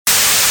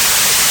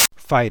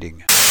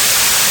fighting,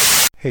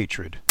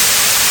 hatred,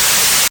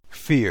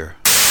 fear.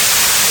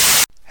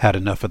 Had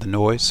enough of the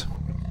noise?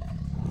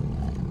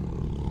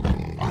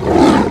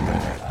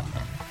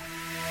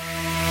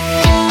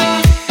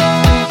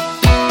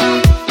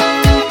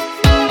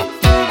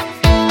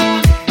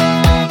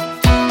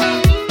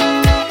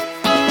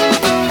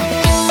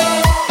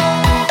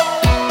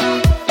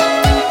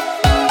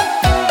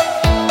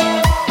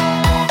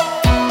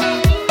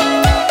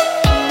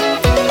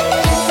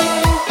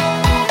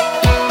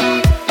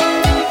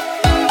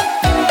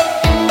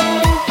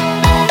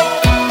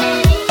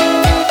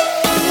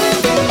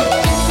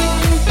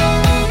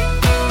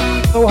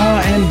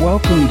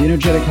 Welcome to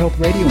Energetic Health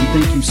Radio, and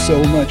thank you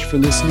so much for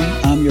listening.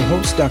 I'm your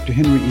host, Dr.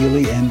 Henry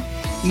Ealy, and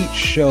each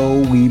show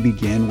we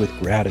begin with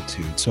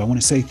gratitude. So I want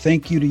to say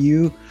thank you to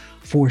you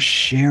for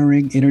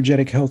sharing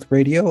Energetic Health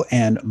Radio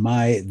and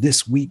my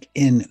This Week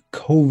in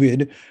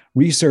COVID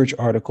research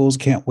articles.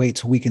 Can't wait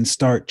till we can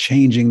start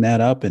changing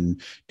that up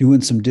and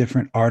doing some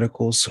different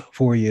articles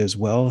for you as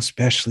well,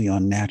 especially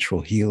on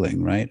natural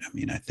healing, right? I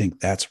mean, I think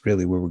that's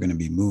really where we're going to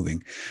be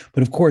moving.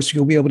 But of course,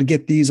 you'll be able to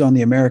get these on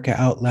the America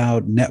Out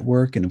Loud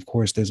network. And of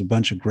course, there's a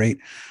bunch of great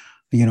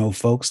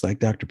folks like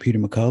Dr. Peter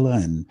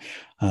McCullough and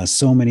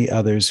so many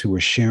others who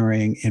are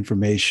sharing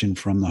information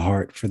from the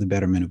heart for the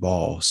betterment of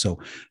all. So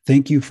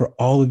thank you for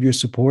all of your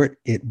support.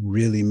 It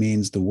really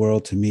means the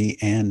world to me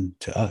and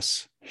to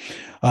us.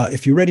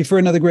 If you're ready for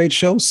another great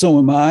show, so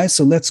am I.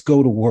 So let's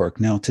go to work.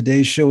 Now,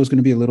 today's show is going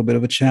to be a little bit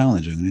of a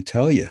challenge. I'm going to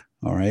tell you.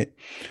 All right.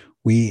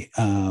 We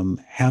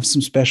have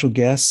some special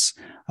guests.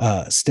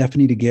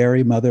 Stephanie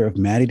DeGarry, mother of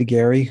Maddie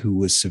DeGarry, who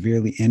was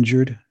severely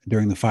injured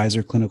during the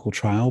Pfizer clinical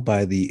trial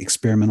by the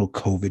experimental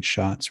COVID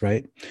shots,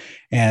 right?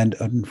 And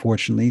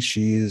unfortunately,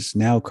 she is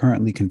now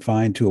currently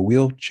confined to a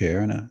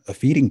wheelchair and a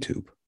feeding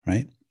tube,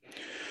 right?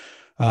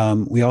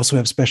 We also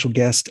have special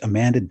guest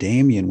Amanda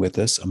Damien with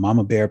us, a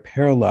mama bear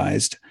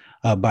paralyzed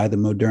by the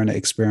Moderna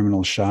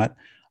experimental shot.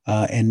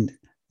 And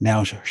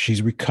now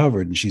she's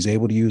recovered and she's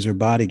able to use her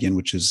body again,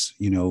 which is,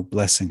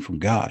 blessing from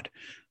God.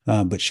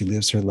 But she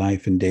lives her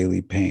life in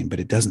daily pain. But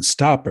it doesn't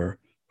stop her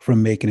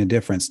from making a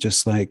difference,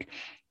 just like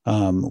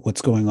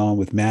what's going on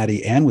with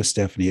Maddie and with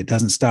Stephanie. It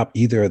doesn't stop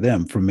either of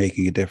them from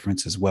making a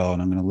difference as well.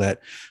 And I'm going to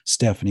let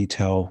Stephanie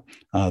tell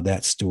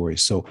that story.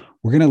 So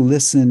we're going to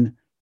listen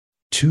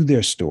to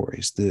their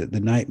stories, the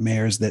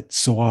nightmares that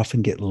so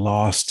often get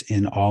lost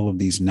in all of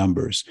these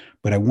numbers.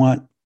 But I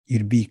want you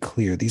to be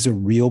clear. These are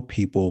real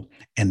people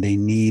and they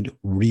need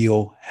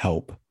real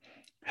help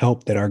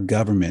that our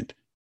government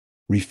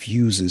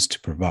refuses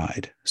to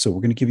provide. So we're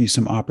going to give you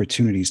some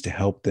opportunities to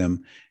help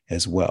them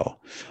as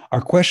well.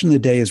 Our question of the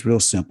day is real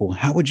simple.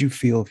 How would you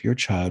feel if your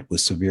child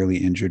was severely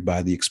injured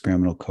by the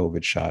experimental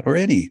COVID shot or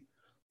any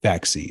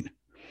vaccine?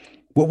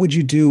 What would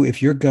you do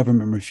if your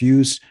government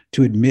refused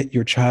to admit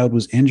your child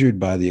was injured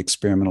by the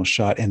experimental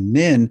shot and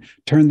then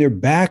turned their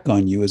back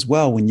on you as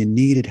well when you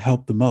needed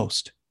help the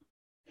most?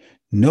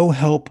 No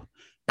help,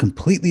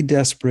 completely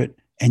desperate,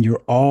 and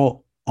you're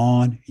all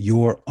on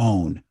your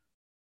own.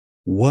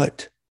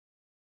 What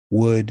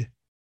would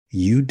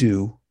you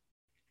do?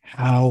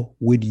 How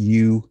would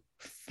you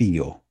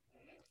feel?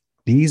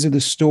 These are the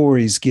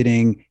stories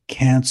getting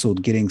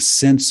canceled, getting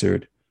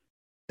censored,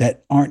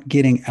 that aren't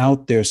getting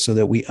out there so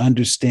that we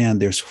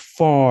understand there's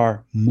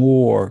far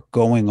more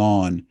going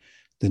on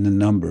than the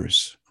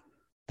numbers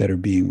that are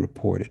being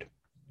reported.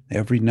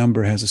 Every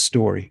number has a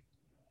story.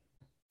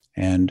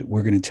 And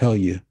we're going to tell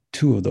you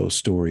two of those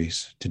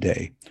stories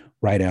today,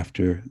 right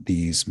after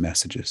these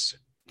messages.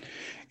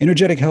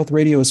 Energetic Health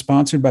Radio is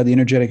sponsored by the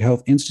Energetic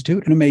Health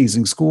Institute, an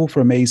amazing school for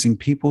amazing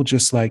people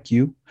just like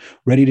you.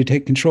 Ready to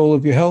take control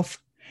of your health?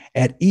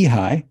 At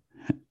EHI,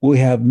 we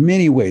have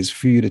many ways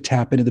for you to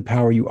tap into the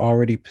power you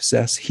already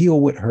possess,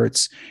 heal what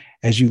hurts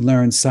as you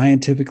learn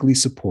scientifically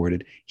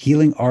supported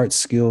healing art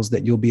skills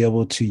that you'll be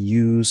able to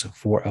use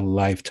for a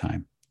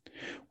lifetime.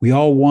 We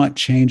all want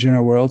change in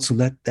our world, so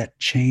let that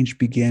change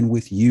begin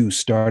with you,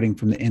 starting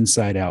from the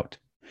inside out.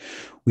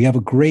 We have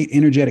a great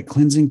energetic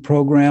cleansing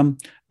program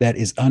that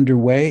is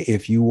underway.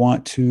 If you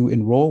want to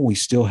enroll, we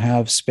still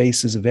have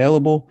spaces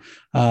available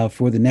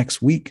for the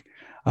next week.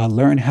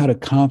 Learn how to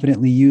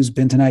confidently use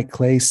bentonite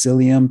clay,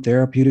 psyllium,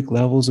 therapeutic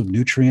levels of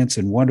nutrients,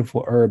 and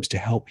wonderful herbs to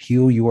help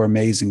heal your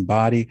amazing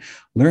body.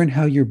 Learn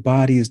how your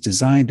body is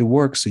designed to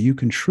work so you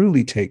can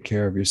truly take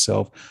care of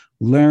yourself.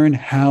 Learn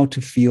how to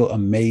feel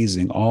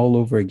amazing all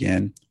over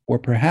again, or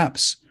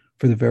perhaps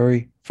for the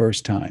very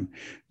first time.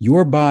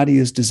 Your body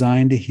is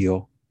designed to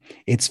heal.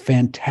 It's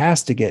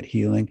fantastic at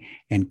healing,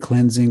 and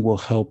cleansing will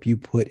help you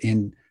put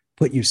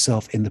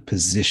yourself in the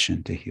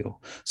position to heal.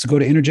 So go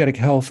to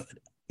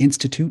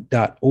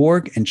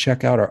energetichealthinstitute.org and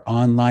check out our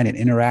online and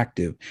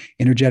interactive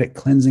energetic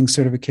cleansing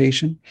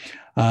certification.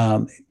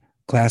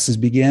 Classes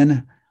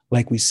begin,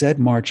 like we said,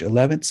 March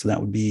 11th. So that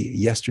would be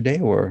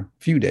yesterday or a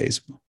few days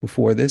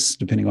before this,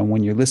 depending on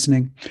when you're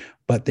listening,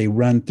 but they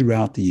run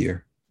throughout the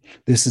year.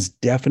 This is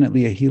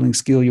definitely a healing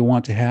skill you'll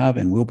want to have,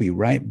 and we'll be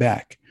right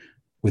back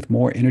with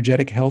more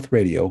Energetic Health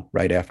Radio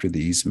right after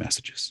these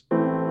messages.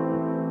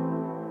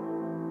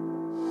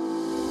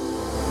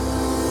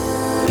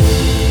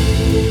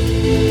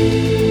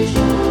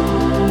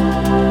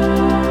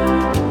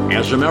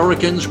 As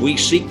Americans, we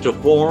seek to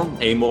form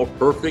a more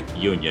perfect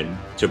union.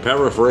 To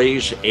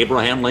paraphrase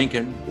Abraham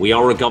Lincoln, we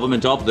are a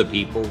government of the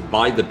people,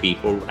 by the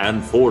people,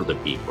 and for the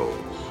people.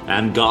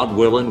 And God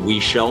willing, we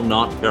shall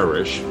not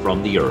perish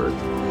from the earth.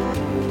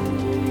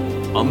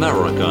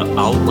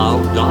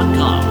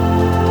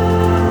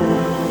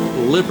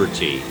 AmericaOutloud.com.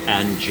 Liberty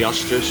and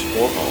justice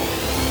for all.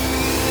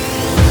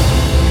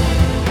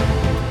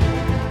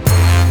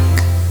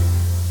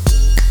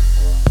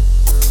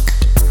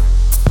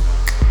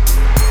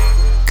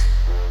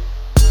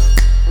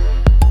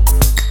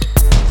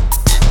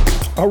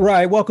 All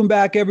right, welcome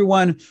back,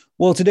 everyone.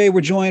 Well, today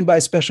we're joined by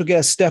special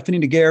guest Stephanie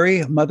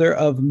DeGarry, mother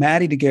of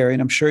Maddie DeGarry,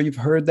 and I'm sure you've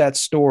heard that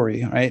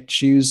story, right?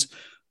 She's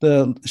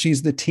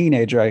the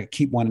teenager. I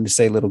keep wanting to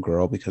say little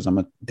girl because I'm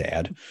a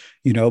dad,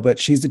 but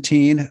she's the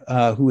teen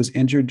who was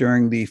injured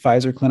during the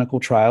Pfizer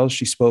clinical trials.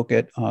 She spoke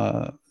at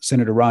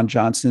Senator Ron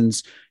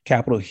Johnson's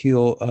Capitol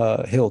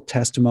Hill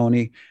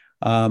testimony,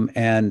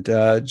 and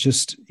I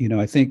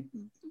think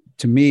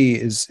to me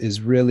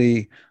is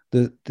really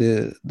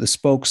the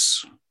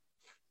spokes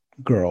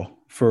girl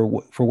for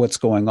what's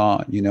going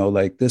on.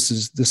 This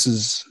is a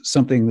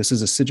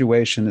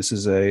situation, this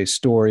is a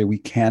story we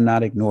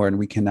cannot ignore and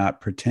we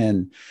cannot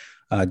pretend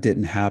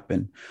didn't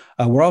happen.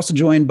 We're also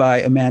joined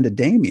by Amanda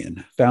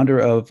Damian, founder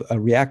of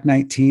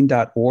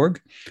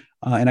react19.org.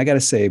 And I got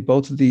to say,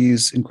 both of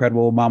these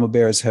incredible mama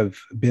bears have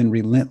been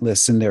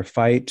relentless in their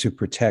fight to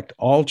protect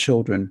all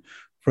children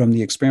from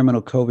the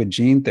experimental COVID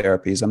gene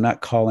therapies. I'm not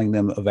calling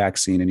them a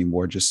vaccine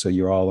anymore, just so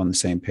you're all on the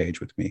same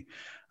page with me.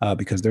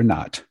 Because they're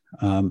not.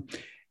 One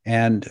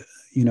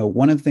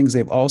of the things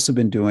they've also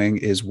been doing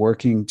is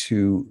working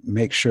to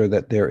make sure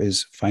that there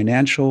is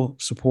financial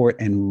support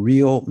and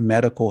real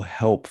medical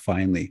help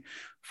finally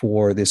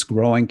for this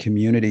growing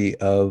community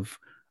of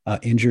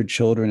injured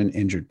children and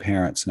injured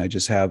parents. And I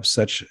just have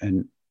such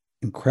an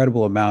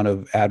incredible amount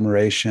of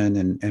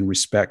admiration and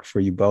respect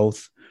for you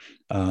both.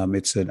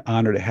 It's an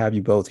honor to have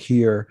you both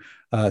here.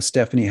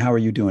 Stephanie, how are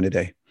you doing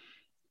today?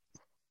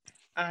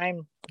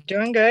 I'm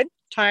doing good,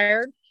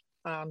 tired.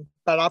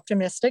 But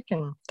optimistic,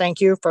 and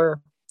thank you for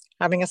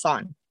having us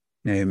on.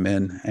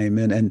 Amen.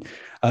 Amen. And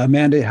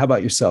Amanda, how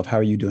about yourself? How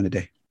are you doing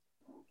today?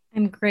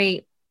 I'm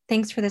great.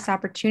 Thanks for this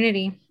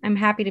opportunity. I'm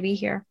happy to be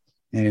here.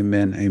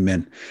 Amen.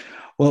 Amen.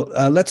 Well,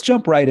 let's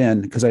jump right in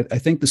because I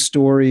think the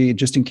story,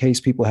 just in case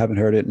people haven't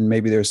heard it, and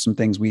maybe there's some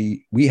things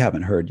we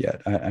haven't heard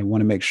yet. I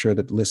want to make sure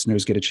that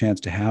listeners get a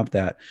chance to have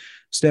that.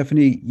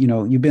 Stephanie,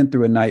 you've been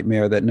through a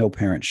nightmare that no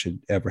parent should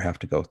ever have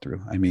to go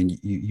through. I mean,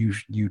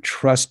 you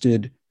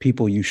trusted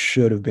people you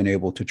should have been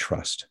able to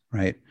trust,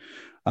 right?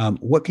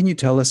 What can you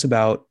tell us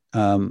about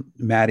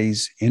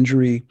Maddie's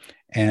injury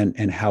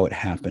and how it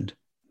happened?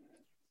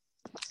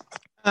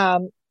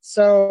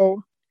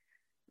 So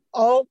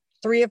all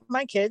three of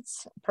my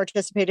kids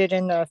participated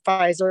in the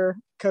Pfizer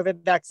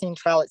COVID vaccine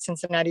trial at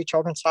Cincinnati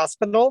Children's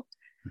Hospital.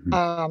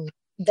 Mm-hmm.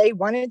 They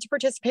wanted to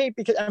participate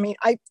because,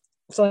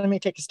 so let me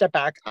take a step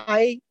back.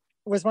 I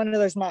was one of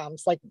those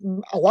moms, like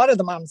a lot of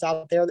the moms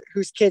out there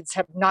whose kids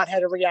have not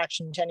had a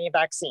reaction to any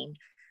vaccine.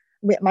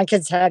 My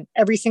kids had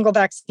every single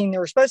vaccine they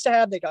were supposed to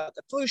have. They got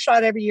the flu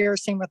shot every year,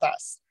 same with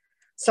us.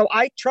 So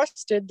I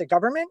trusted the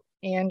government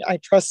and I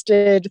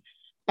trusted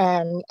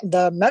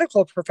the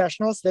medical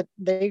professionals that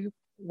they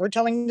were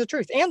telling the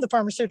truth, and the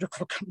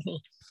pharmaceutical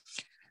company.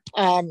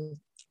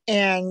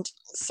 And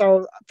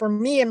so for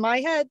me, in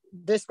my head,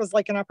 this was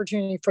like an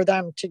opportunity for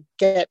them to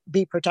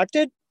be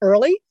protected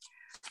early.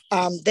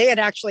 They had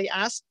actually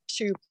asked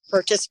to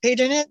participate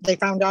in it. They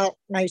found out,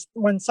 my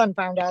one son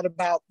found out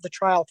about the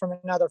trial from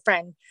another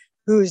friend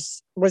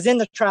was in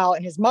the trial,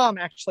 and his mom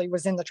actually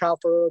was in the trial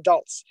for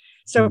adults.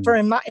 So for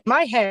in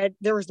my head,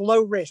 there was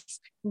low risk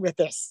with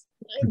this.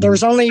 There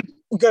was only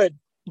good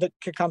that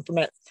could come from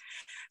it.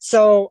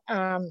 So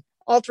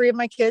all three of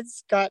my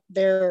kids got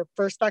their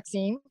first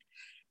vaccine,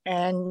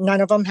 and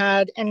none of them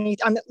had any.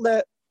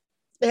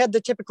 They had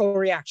the typical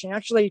reaction.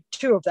 Actually,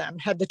 two of them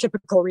had the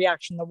typical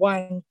reaction. The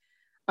one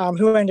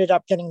who ended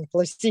up getting the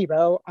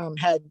placebo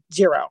had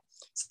zero.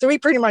 So we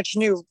pretty much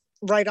knew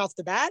right off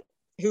the bat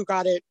who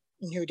got it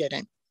and who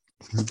didn't.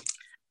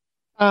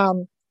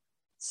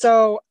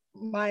 So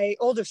my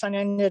older son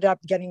ended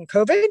up getting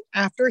COVID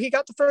after he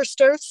got the first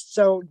dose.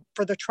 So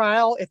for the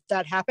trial, if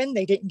that happened,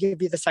 they didn't give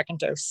you the second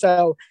dose.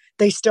 So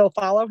they still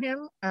follow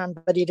him,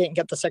 but he didn't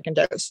get the second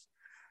dose.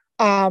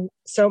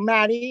 So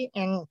Maddie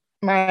and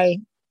my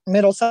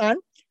middle son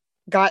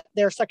got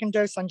their second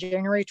dose on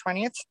January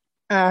 20th.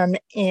 So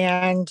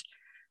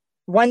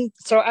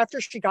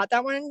after she got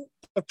that one,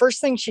 the first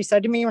thing she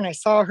said to me when I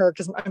saw her,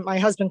 because my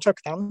husband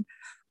took them,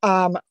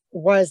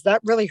 was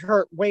that really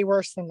hurt way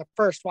worse than the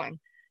first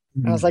one.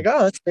 And I was like,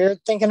 oh, that's weird.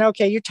 Thinking,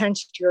 okay, you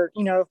tensed your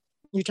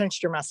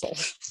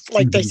muscles,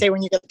 like they say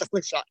when you get the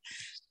flu shot.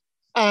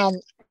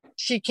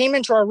 She came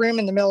into our room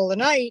in the middle of the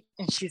night,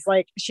 and she's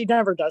like, she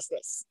never does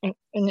this.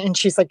 And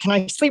she's like, can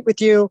I sleep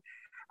with you?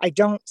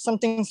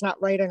 Something's not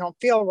right. I don't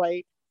feel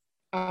right.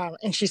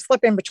 And she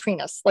slipped in between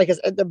us, like it's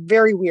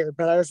very weird.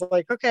 But I was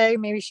like, okay,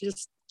 maybe she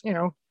just,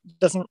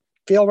 doesn't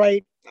feel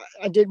right.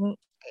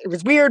 it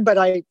was weird, but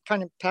I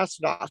kind of passed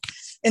it off.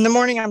 In the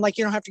morning, I'm like,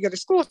 you don't have to go to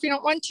school if you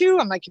don't want to.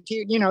 I'm like, if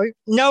you,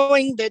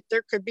 knowing that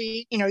there could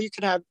be, you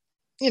could have,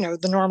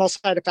 the normal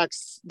side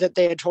effects that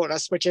they had told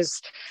us, which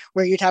is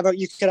where you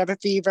could have a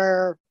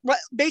fever,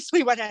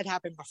 basically what had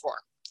happened before.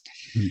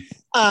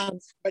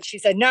 But she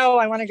said, no,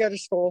 I want to go to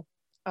school.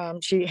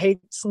 She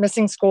hates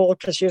missing school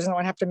because she doesn't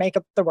want to have to make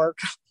up the work.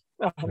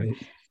 Right.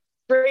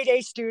 Grade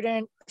A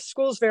student,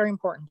 school is very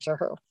important to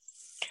her.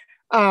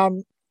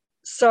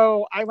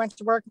 So I went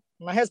to work.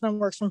 My husband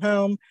works from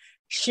home.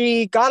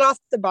 She got off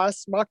the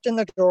bus, walked in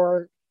the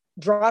door,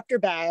 dropped her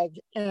bag.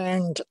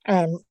 And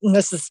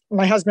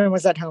my husband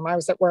was at home. I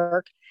was at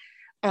work.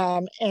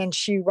 And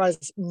she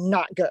was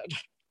not good.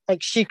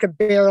 Like she could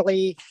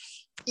barely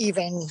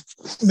even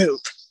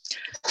move.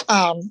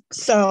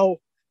 So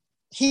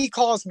he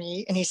calls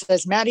me and he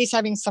says, Maddie's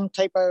having some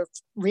type of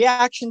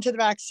reaction to the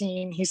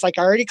vaccine. He's like,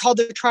 I already called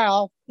the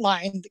trial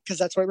line because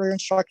that's what we were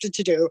instructed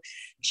to do.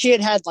 She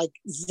had like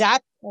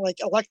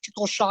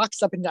electrical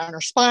shocks up and down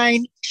her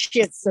spine. She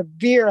had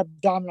severe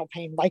abdominal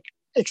pain, like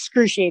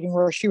excruciating,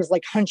 where she was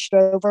like hunched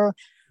over.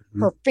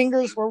 Her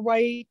fingers were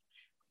white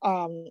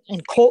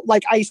and cold,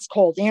 like ice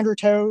cold, and her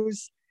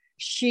toes.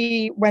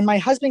 When my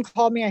husband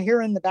called me, I hear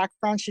her in the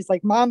background. She's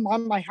like, Mom,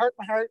 my heart,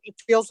 it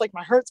feels like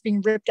my heart's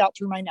being ripped out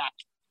through my neck.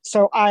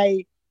 So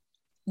I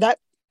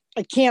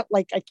can't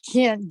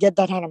get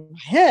that out of my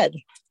head.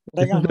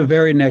 This is the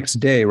very next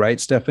day,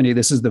 right, Stephanie?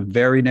 This is the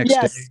very next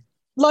day.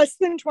 Less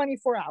than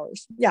 24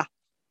 hours. Yeah.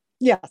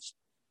 Yes.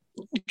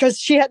 Because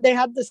they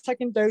had the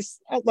second dose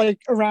at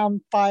like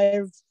around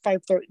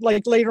 5:30,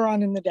 like later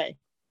on in the day.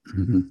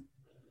 Mm-hmm.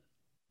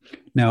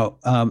 Now,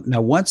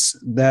 once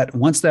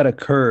that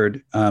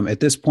occurred, at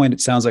this point, it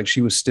sounds like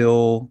she was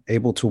still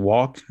able to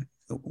walk.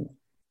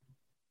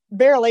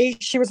 Barely.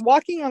 She was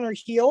walking on her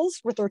heels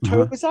with her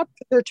toes up.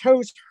 Her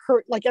toes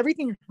hurt, like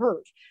everything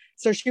hurt.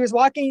 So she was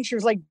walking, she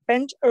was like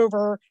bent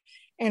over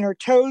and her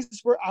toes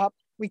were up.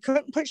 We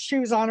couldn't put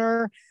shoes on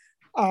her.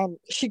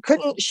 She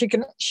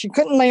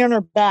couldn't lay on her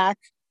back.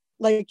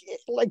 Like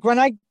when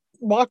I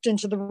walked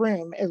into the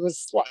room, it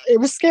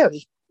was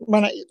scary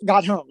when I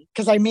got home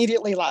because I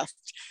immediately left.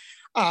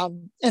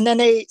 And then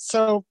they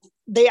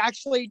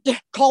actually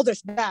called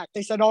us back.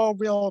 They said, oh,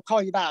 we'll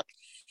call you back.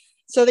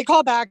 So they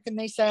called back and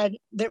they said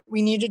that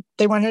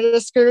they wanted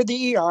us to go to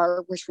the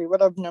ER, which we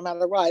would have no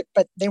matter what,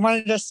 but they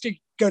wanted us to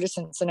go to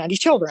Cincinnati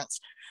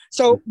Children's.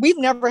 So we've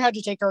never had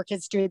to take our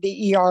kids to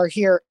the ER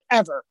here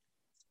ever,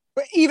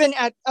 but even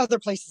at other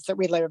places that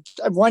we lived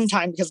at one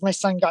time because my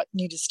son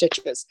needed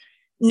stitches.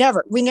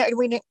 Never. We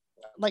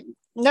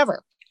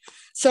never.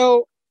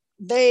 So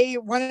they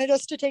wanted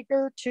us to take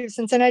her to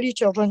Cincinnati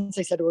Children's.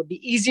 They said it would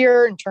be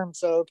easier in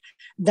terms of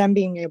them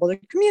being able to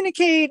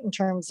communicate, in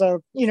terms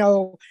of,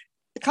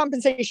 the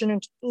compensation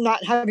and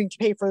not having to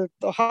pay for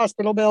the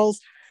hospital bills.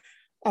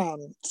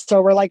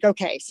 So we're like,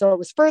 okay. So it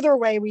was further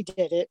away. We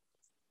did it.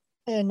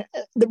 And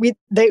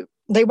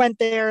they went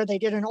there, they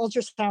did an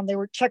ultrasound, they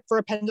were checked for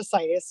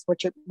appendicitis,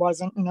 which it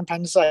wasn't an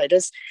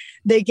appendicitis.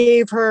 They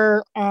gave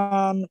her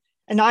an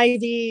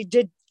IV,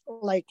 did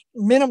like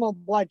minimal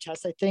blood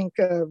tests, I think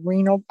a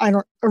renal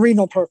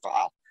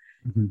profile,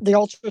 the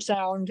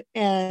ultrasound,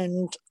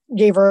 and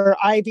gave her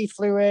IV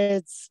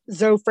fluids,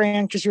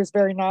 Zofran, because she was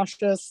very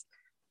nauseous,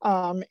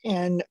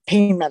 and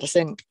pain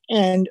medicine.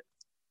 And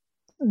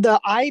the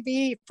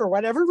IV, for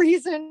whatever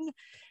reason,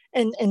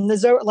 and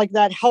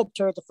that helped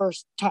her the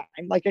first time.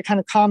 Like it kind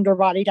of calmed her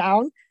body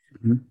down.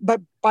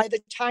 But by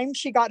the time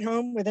she got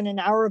home, within an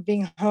hour of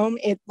being home,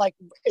 it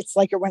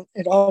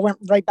all went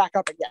right back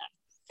up again.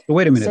 So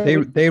wait a minute,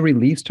 so they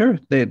released her?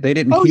 They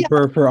didn't keep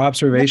her for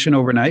observation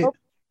overnight?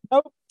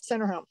 Nope,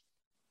 sent her home.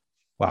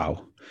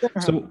 Wow.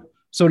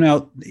 So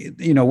now,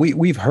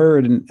 we've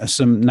heard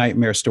some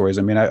nightmare stories.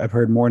 I mean, I've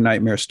heard more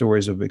nightmare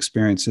stories of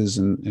experiences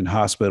in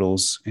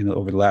hospitals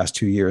over the last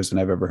 2 years than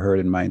I've ever heard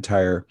in my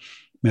entire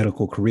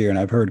medical career. And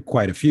I've heard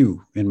quite a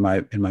few in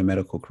my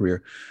medical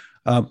career.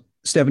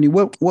 Stephanie,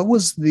 what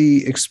has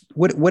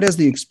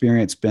the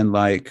experience been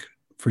like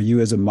for you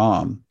as a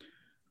mom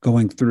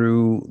going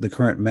through the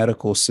current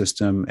medical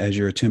system as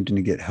you're attempting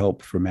to get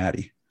help for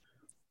Maddie?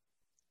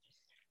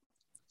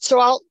 So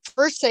I'll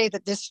first say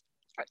that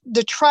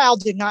the trial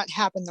did not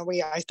happen the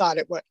way I thought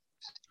it would.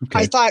 Okay.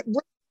 I thought,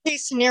 worst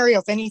case scenario,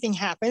 if anything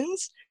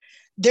happens,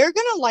 they're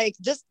going to like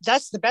this.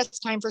 That's the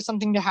best time for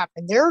something to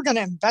happen. They're going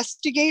to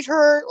investigate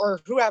her or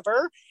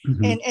whoever.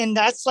 And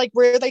that's like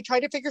where they try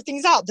to figure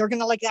things out. They're going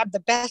to like have the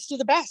best of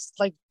the best.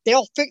 Like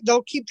they'll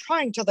keep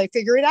trying till they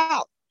figure it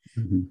out.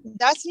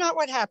 That's not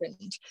what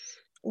happened.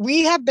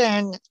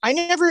 I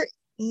never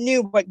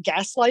knew what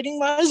gaslighting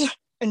was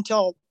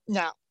until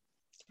now.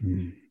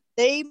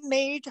 They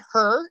made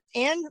her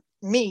and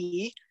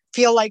me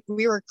feel like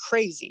we were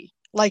crazy.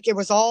 Like it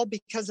was all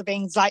because of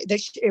anxiety.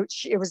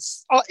 It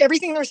was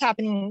everything that was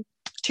happening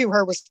to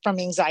her was from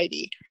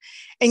anxiety.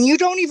 And you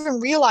don't even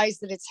realize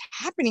that it's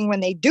happening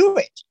when they do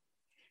it.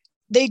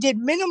 They did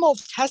minimal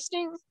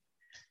testing.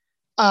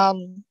 I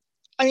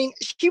mean,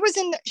 she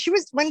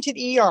went to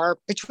the ER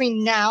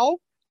between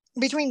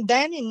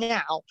then and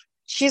now.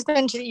 She's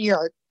been to the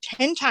ER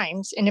 10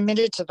 times and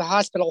admitted to the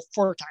hospital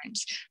 4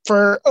 times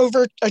for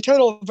over a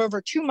total of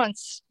over 2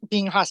 months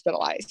being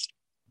hospitalized.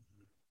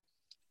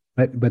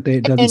 But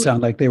it doesn't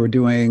sound like they were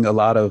doing a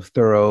lot of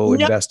thorough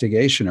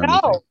investigation or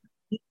anything.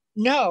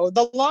 No,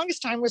 the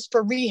longest time was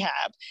for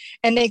rehab.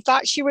 And they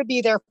thought she would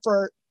be there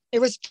it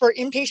was for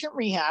inpatient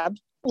rehab,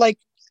 like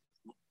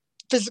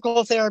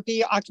physical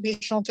therapy,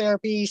 occupational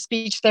therapy,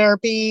 speech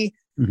therapy,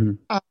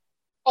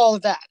 all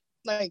of that.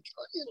 Like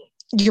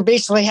you're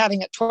basically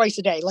having it twice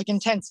a day, like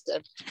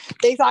intensive.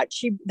 They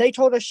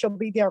told us she'll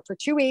be there for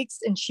 2 weeks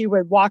and she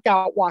would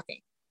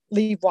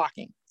leave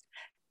walking.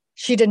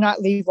 She did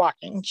not leave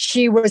walking.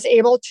 She was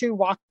able to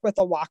walk with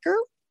a walker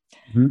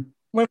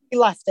when we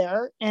left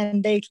there,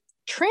 and they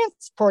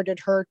transported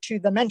her to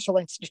the mental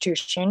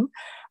institution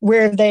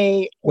where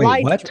they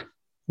Wait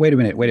a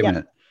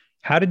minute.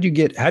 How do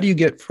you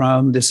get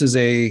from this is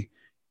a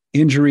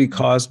injury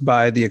caused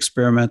by the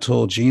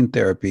experimental gene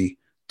therapy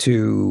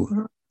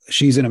to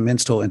she's in a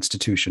mental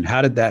institution?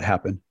 How did that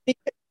happen?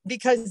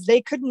 Because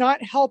they could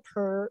not help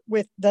her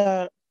with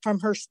from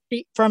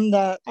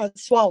the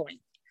swallowing.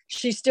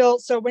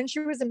 So when she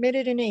was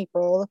admitted in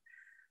April,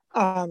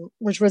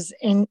 which was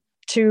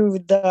into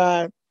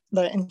the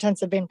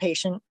intensive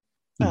inpatient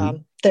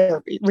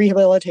therapy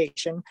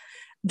rehabilitation,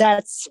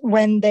 that's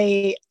when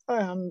they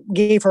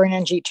gave her an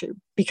NG tube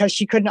because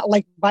she could not,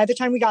 like, by the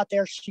time we got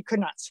there, she could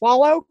not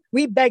swallow.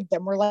 We begged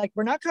them. We're like,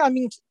 we're not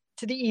coming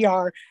to the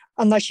ER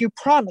unless you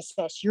promise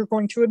us you're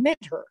going to admit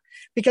her,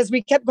 because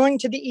we kept going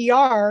to the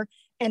ER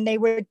and they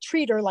would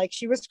treat her like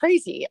she was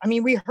crazy. I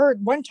mean, we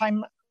heard one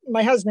time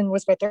my husband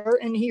was with her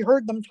and he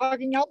heard them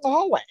talking out in the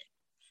hallway,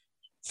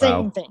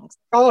 saying things.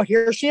 Oh,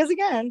 here she is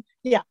again.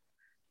 Yeah.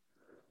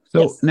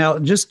 So now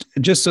just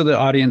so the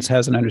audience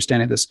has an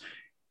understanding of this,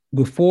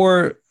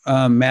 before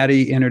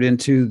Maddie entered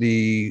into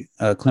the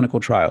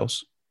clinical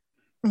trials,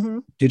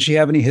 did she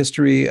have any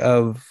history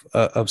of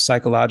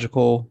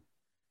psychological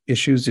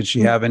issues? Did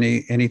she have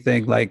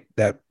anything like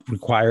that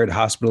required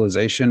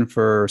hospitalization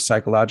for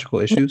psychological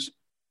issues?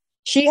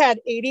 She had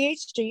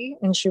ADHD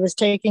and she was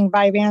taking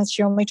Vyvanse.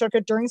 She only took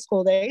it during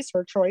school days,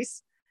 her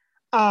choice,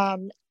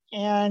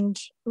 and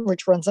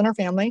which runs in her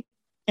family.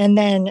 And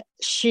then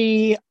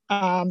she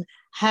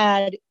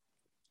had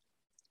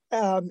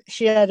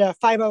a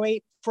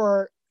 508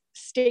 for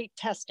state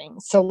testing.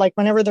 So like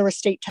whenever there was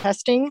state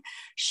testing,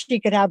 she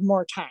could have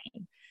more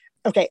time.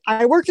 Okay,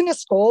 I work in a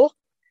school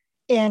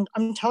and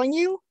I'm telling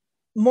you,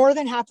 more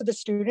than half of the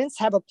students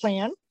have a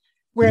plan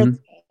where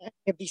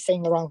I'd be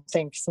saying the wrong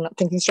thing because I'm not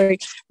thinking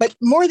straight, but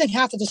more than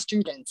half of the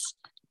students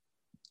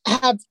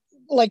have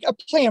like a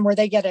plan where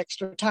they get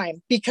extra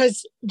time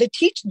because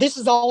this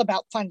is all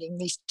about funding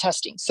these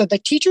testing. So the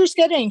teachers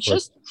get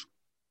anxious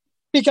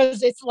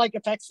because it's like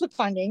affects the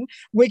funding,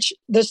 which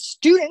the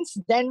students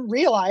then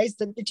realize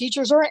that the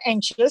teachers are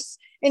anxious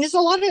and there's a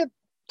lot of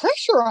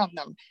pressure on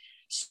them.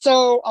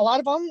 So a lot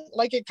of them,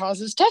 like, it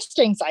causes test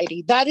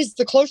anxiety. That is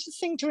the closest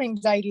thing to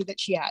anxiety that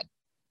she had.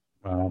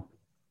 Wow.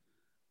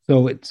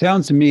 So it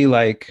sounds to me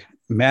like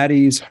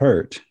Maddie's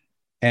hurt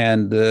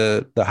and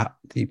the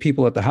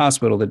people at the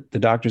hospital, the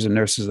doctors and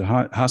nurses at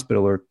the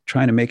hospital are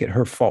trying to make it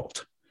her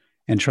fault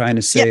and trying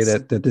to say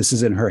that this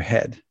is in her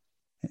head.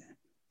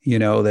 You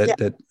know,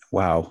 that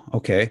wow.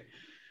 Okay.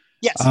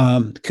 Yes.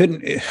 Oh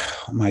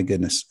my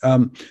goodness.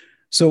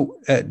 So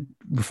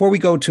before we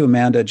go to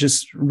Amanda,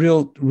 just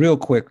real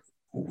quick,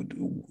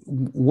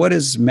 what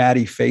is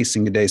Maddie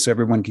facing today so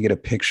everyone can get a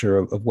picture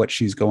of what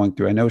she's going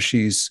through? I know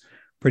she's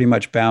pretty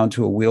much bound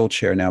to a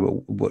wheelchair now,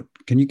 but what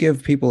can you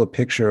give people a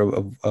picture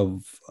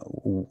of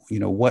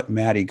what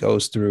Maddie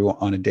goes through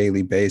on a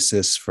daily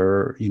basis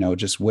for,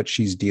 just what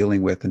she's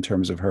dealing with in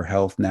terms of her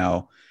health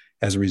now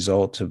as a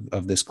result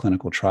of this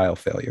clinical trial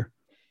failure?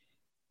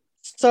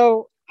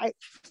 So I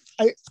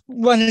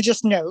want to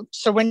just note,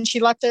 so when she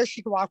left there,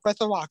 she could walk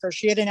with a walker.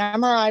 She had an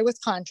MRI with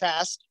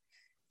contrast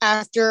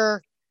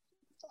after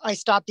I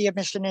stopped the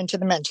admission into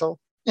the mental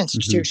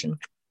institution.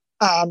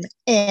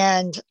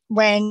 And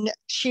when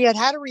she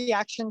had a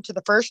reaction to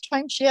the first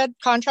time she had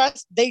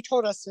contrast, they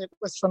told us it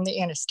was from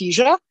the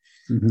anesthesia,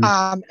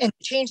 and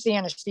changed the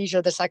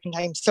anesthesia the second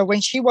time. So when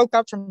she woke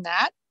up from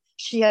that,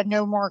 she had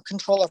no more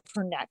control of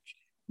her neck,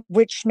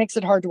 which makes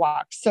it hard to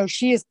walk. So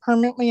she is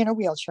permanently in a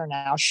wheelchair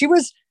now. She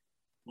was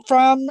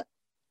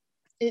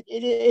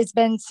it's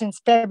been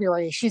since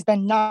February. She's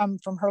been numb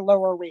from her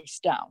lower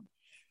waist down.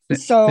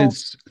 So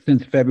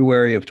since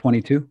February of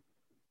 22?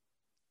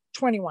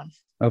 21.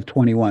 Of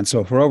 21.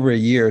 So for over a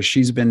year,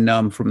 she's been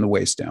numb from the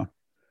waist down.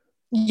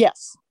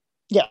 Yes.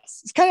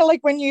 It's kind of like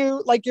when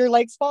your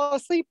legs fall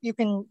asleep, you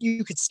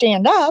could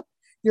stand up.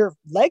 Your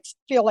legs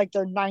feel like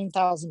they're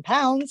 9,000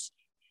 pounds,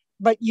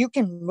 but you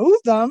can move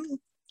them.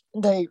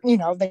 They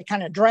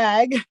kind of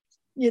drag.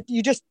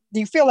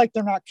 You feel like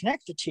they're not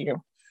connected to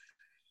you.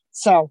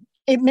 So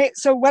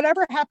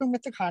whatever happened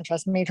with the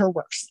contrast made her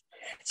worse.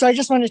 So I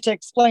just wanted to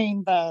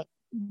explain the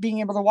being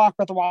able to walk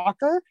with a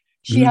walker.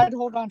 She had to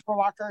hold on to a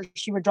walker.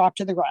 She would drop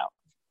to the ground.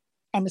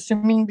 I'm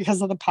assuming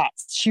because of the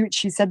POTS.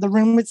 She said the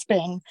room would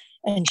spin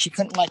and she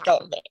couldn't let go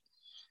of it.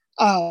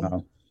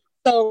 Wow.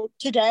 So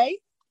today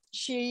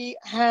she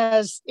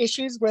has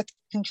issues with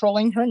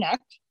controlling her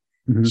neck.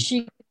 Mm-hmm.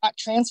 She got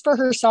transfer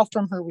herself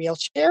from her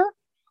wheelchair.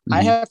 Mm-hmm.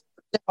 I have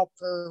to help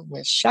her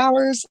with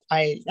showers.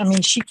 I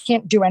mean, she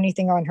can't do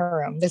anything on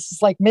her own. This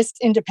is like Miss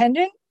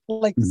Independent,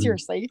 like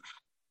seriously.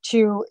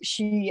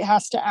 She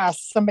has to ask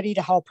somebody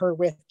to help her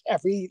with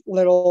every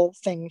little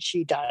thing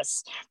she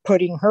does,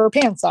 putting her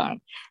pants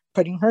on,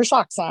 putting her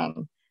socks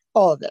on,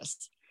 all of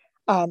this.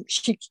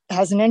 She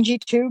has an NG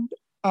tube.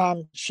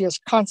 She has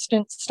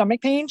constant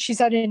stomach pain. She's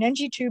had an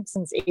NG tube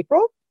since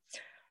April.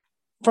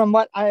 From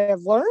what I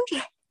have learned,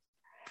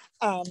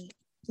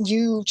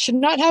 you should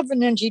not have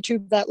an NG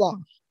tube that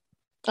long.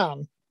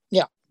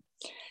 Yeah.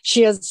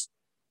 She has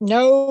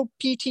no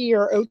PT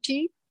or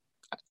OT.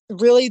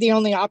 Really, the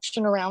only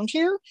option around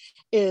here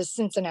is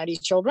Cincinnati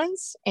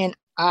Children's, and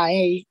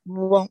I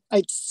don't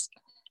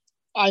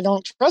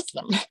trust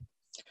them.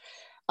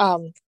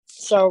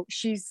 So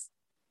she's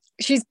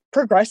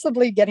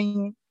progressively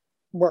getting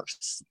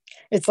worse.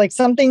 It's like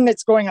something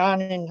that's going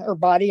on in her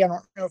body. I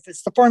don't know if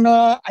it's the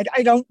formula.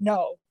 I don't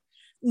know.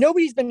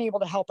 Nobody's been able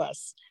to help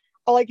us.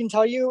 All I can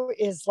tell you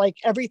is like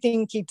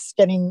everything keeps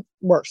getting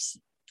worse.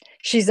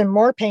 She's in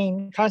more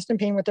pain, constant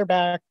pain with her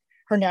back,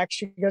 her neck.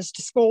 She goes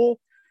to school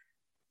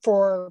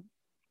for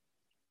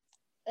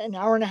an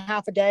hour and a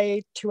half a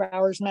day, 2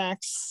 hours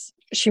max.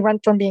 She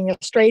went from being a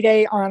straight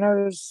A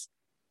honors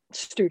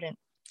student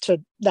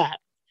to that.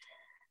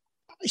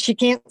 She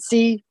can't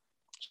see.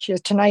 She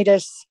has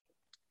tinnitus.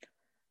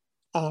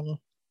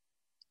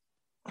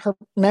 Her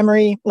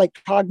memory,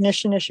 like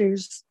cognition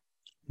issues.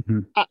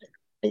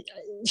 Mm-hmm.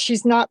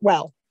 She's not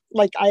well.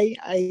 Like I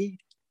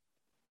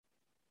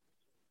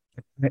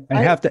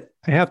have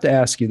to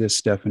ask you this,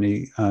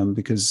 Stephanie,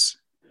 because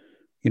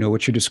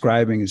what you're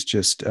describing is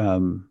just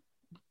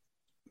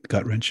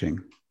gut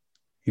wrenching.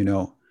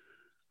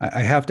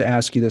 I have to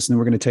ask you this, and then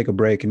we're going to take a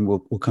break, and we'll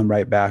come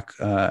right back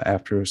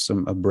after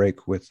a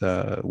break with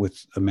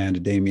Amanda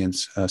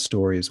Damien's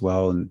story as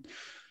well.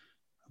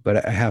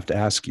 But I have to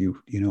ask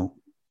you,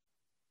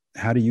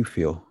 how do you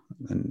feel,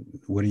 and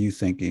what are you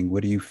thinking?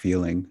 What are you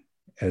feeling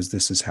as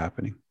this is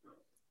happening?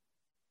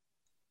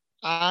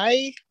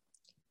 I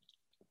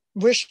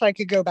wish I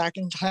could go back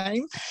in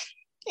time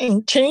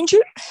and change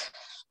it,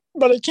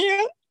 but I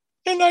can't,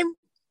 and I'm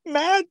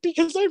mad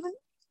because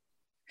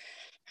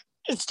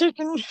it's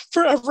taken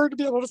forever to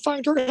be able to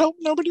find her help.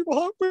 Nobody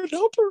would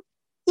help her.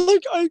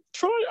 Like I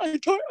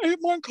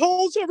am on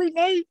calls every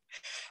night.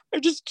 I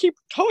just keep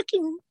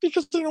talking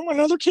because I don't want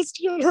other kids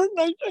to get hurt,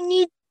 and I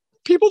need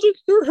people to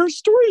hear her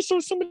story so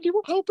somebody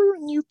will help her,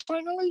 and you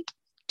finally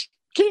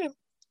came.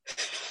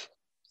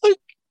 Like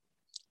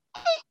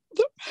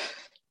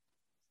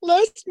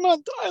last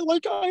month,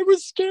 I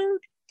was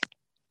scared.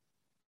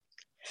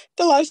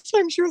 The last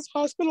time she was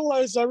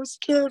hospitalized, I was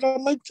scared.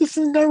 I'm like, this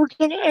is never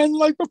going to end.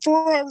 Like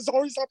before, I was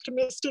always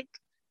optimistic.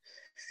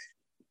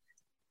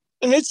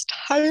 And it's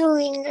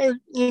tiring.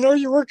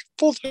 You work a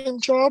full-time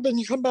job and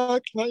you come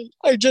back, and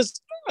I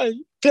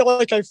feel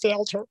like I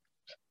failed her.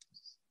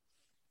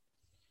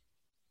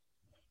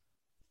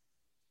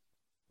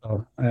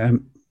 Well,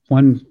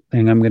 one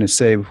thing I'm going to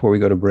say before we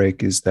go to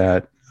break is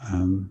that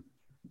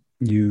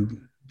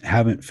you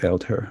haven't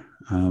failed her.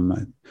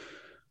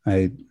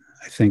 I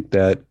think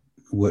that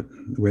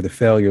where the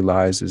failure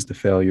lies is the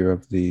failure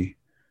of the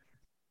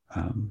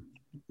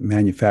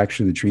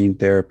manufacturer, the gene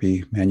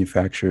therapy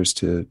manufacturers,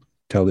 to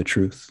tell the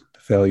truth, the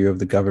failure of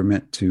the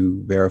government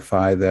to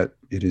verify that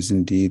it is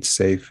indeed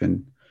safe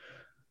and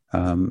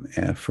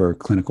for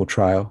clinical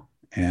trial.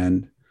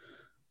 And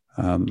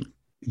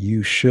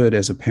you should,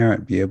 as a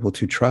parent, be able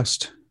to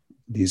trust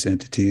these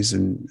entities.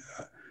 And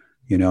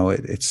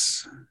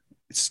it's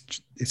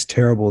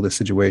terrible, the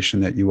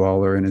situation that you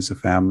all are in as a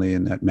family,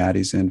 and that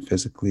Maddie's in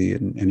physically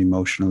and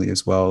emotionally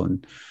as well.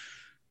 And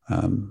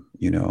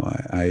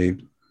I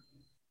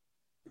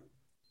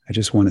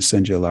just want to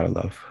send you a lot of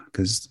love,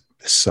 because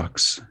this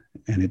sucks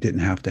and it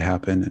didn't have to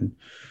happen. And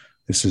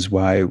this is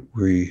why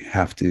we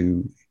have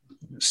to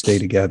stay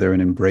together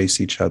and embrace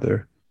each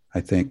other,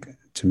 I think,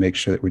 to make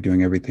sure that we're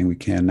doing everything we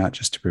can, not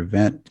just to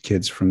prevent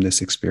kids from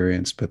this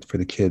experience, but for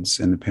the kids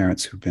and the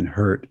parents who've been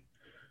hurt,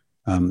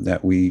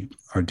 that we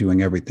are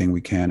doing everything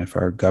we can. If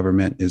our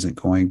government isn't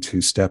going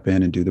to step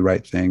in and do the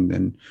right thing,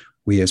 then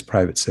we as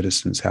private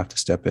citizens have to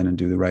step in and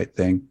do the right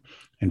thing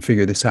and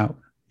figure this out.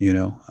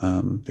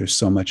 There's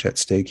so much at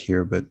stake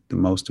here, but the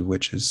most of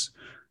which is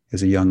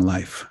a young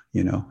life,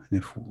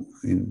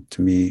 and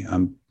to me,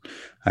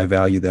 I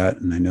value that.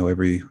 And I know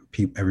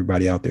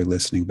everybody out there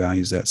listening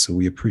values that. So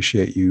we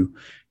appreciate you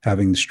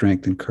having the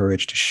strength and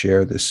courage to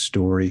share this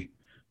story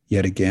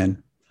yet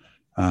again.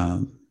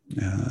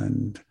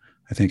 And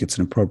I think it's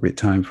an appropriate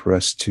time for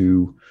us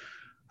to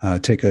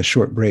take a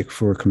short break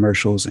for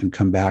commercials and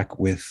come back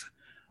with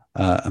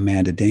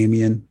Amanda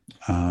Damien.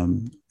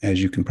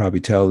 As you can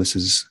probably tell, this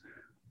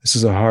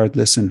is a hard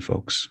listen,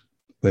 folks,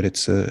 but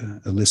it's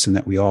a listen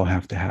that we all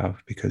have to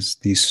have, because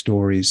these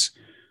stories,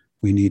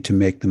 we need to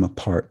make them a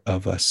part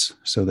of us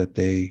so that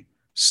they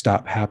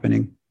stop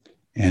happening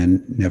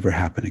and never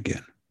happen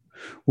again.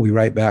 We'll be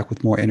right back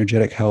with more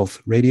Energetic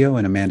Health Radio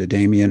and Amanda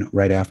Damian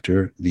right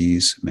after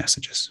these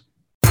messages.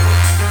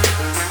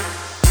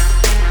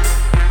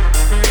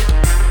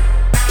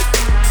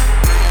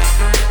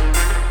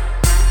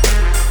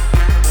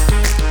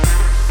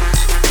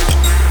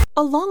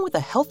 Along with a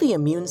healthy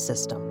immune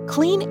system,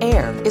 clean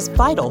air is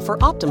vital for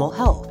optimal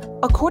health.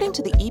 According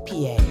to the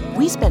EPA,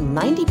 we spend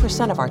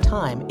 90% of our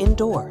time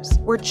indoors,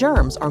 where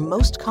germs are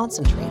most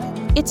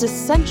concentrated. It's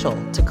essential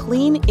to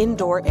clean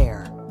indoor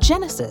air.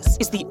 Genesis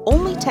is the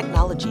only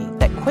technology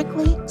that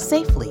quickly,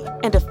 safely,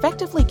 and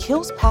effectively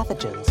kills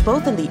pathogens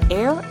both in the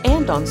air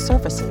and on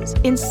surfaces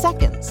in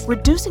seconds,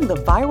 reducing the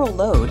viral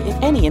load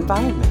in any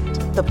environment.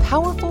 The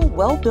powerful,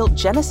 well-built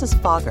Genesis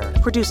fogger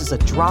produces a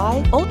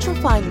dry,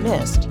 ultrafine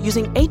mist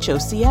using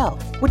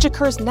HOCl, which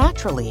occurs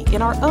naturally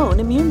in our own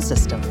immune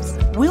systems.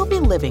 We'll be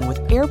living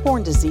with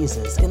airborne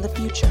diseases in the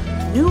future.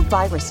 New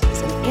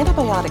viruses and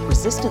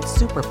antibiotic-resistant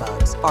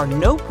superbugs are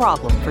no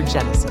problem for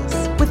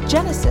Genesis. With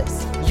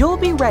Genesis, you'll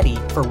be ready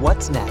for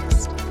what's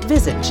next.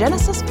 Visit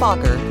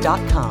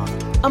GenesisFogger.com.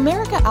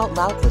 America Out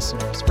Loud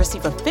listeners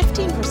receive a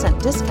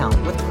 15%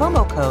 discount with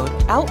promo code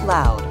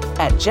OUTLOUD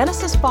at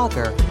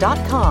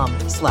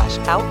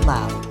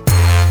GenesisFogger.com/OUTLOUD.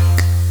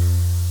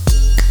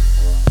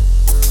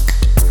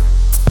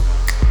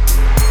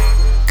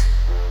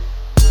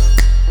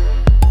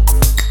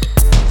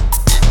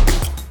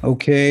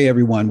 Okay,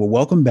 everyone. Well,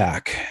 welcome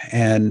back.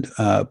 And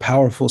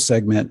powerful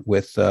segment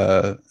with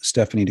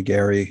Stephanie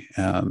DeGarry.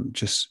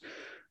 Just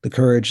the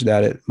courage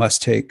that it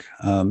must take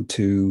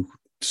to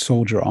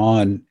soldier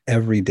on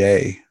every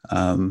day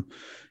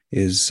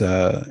is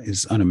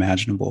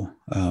unimaginable.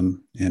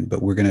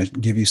 But we're going to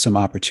give you some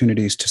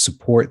opportunities to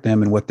support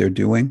them in what they're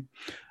doing.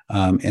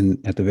 And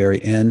at the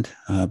very end,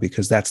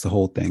 because that's the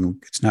whole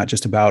thing. It's not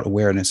just about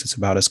awareness. It's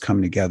about us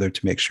coming together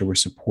to make sure we're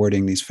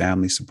supporting these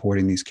families,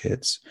 supporting these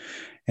kids.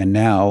 And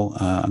now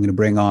I'm going to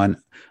bring on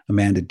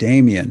Amanda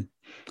Damian.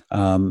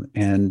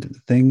 And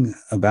the thing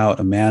about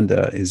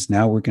Amanda is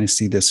now we're going to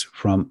see this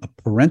from a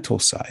parental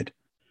side,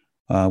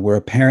 where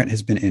a parent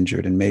has been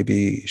injured. And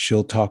maybe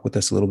she'll talk with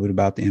us a little bit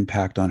about the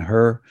impact on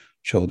her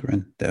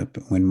children that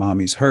when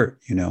mommy's hurt,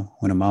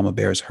 when a mama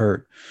bear's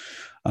hurt.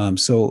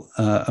 So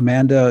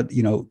Amanda,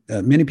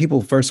 many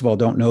people, first of all,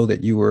 don't know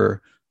that you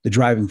were the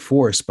driving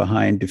force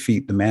behind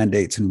Defeat the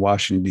Mandates in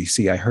Washington,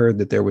 D.C. I heard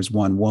that there was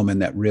one woman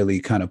that really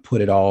kind of put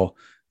it all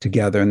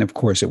together. And of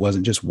course, it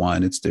wasn't just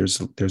one.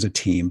 There's a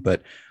team.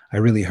 But I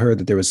really heard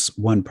that there was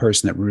one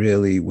person that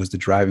really was the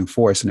driving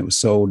force. And it was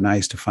so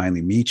nice to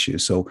finally meet you.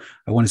 So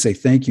I want to say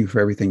thank you for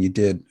everything you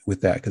did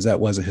with that, because that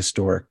was a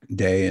historic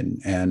day.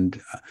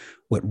 And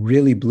what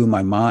really blew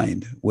my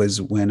mind was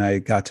when I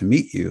got to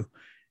meet you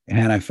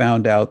and I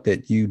found out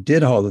that you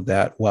did all of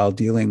that while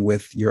dealing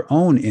with your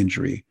own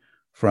injury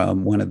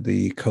from one of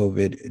the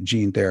COVID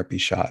gene therapy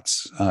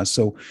shots.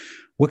 So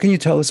what can you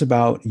tell us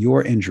about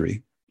your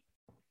injury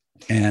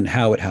and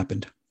how it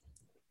happened?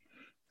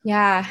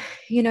 Yeah,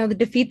 the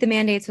Defeat the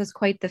Mandates was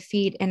quite the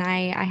feat. And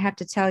I have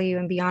to tell you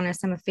and be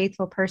honest, I'm a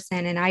faithful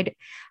person. And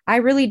I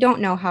really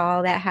don't know how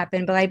all that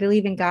happened, but I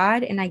believe in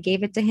God and I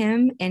gave it to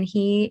him and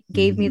he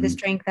gave me the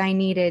strength I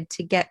needed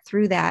to get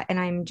through that. And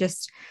I'm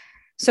just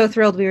so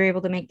thrilled we were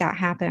able to make that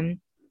happen.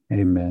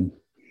 Amen.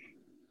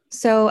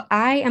 So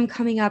I am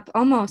coming up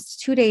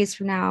almost 2 days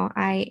from now.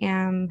 I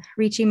am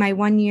reaching my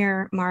 1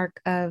 year mark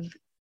of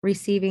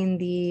receiving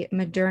the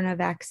Moderna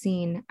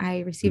vaccine. I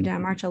received it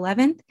on March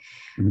 11th.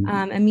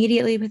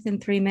 Immediately within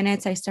 3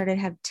 minutes, I started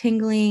to have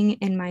tingling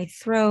in my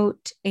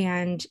throat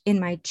and in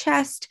my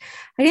chest.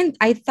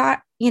 I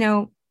thought,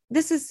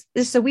 this is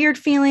a weird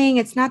feeling.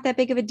 It's not that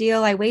big of a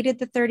deal. I waited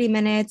the 30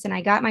 minutes and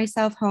I got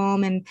myself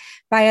home. And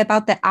by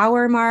about the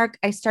hour mark,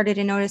 I started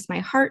to notice my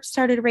heart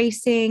started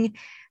racing.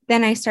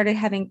 Then I started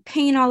having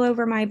pain all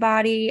over my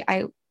body.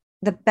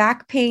 The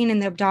back pain and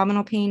the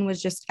abdominal pain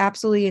was just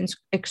absolutely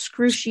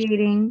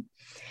excruciating.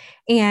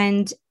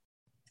 And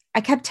I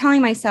kept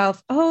telling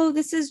myself, oh,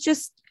 this is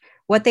just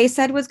what they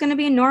said was going to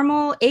be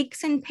normal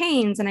aches and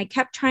pains. And I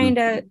kept trying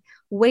to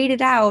wait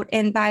it out.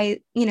 And by,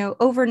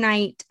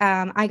 overnight,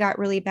 I got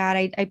really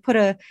bad. I put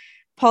a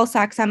pulse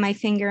ox on my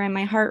finger and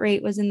my heart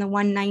rate was in the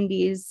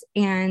 190s.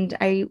 And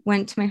I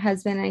went to my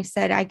husband and I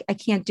said, I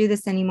can't do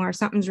this anymore.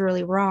 Something's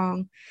really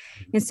wrong.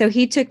 And so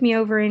he took me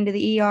over into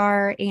the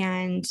ER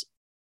and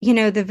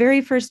the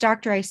very first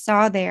doctor I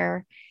saw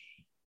there,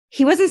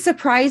 he wasn't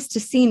surprised to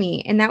see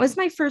me. And that was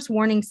my first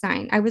warning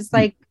sign. I was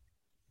like,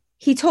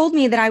 he told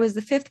me that I was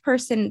the fifth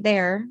person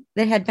there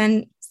that had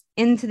been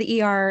into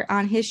the ER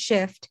on his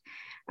shift,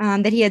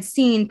 that he had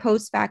seen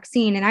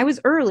post-vaccine. And I was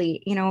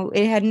early,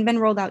 it hadn't been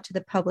rolled out to the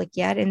public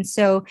yet. And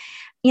so,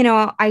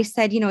 I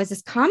said, is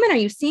this common? Are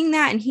you seeing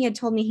that? And he had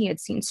told me he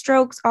had seen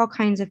strokes, all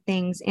kinds of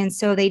things. And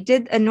so they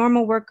did a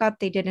normal workup.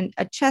 They did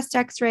a chest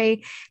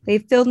x-ray. They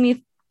filled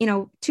me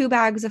 2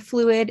 bags of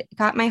fluid,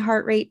 got my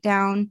heart rate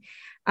down,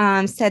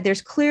 said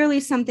there's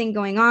clearly something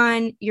going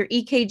on. Your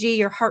EKG,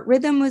 your heart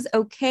rhythm was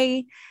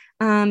okay.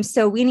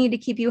 So we need to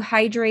keep you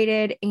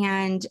hydrated.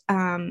 And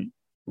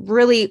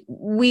really,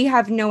 we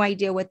have no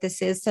idea what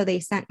this is. So they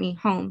sent me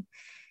home.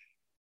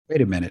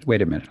 Wait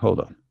a minute.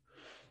 Hold on.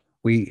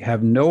 We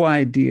have no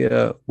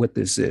idea what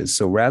this is.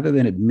 So rather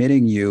than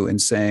admitting you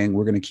and saying,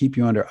 we're going to keep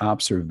you under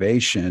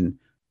observation,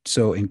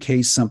 so in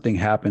case something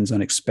happens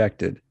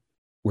unexpected,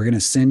 we're going to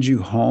send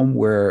you home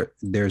where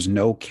there's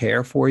no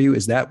care for you.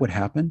 Is that what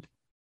happened?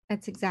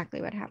 That's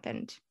exactly what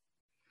happened.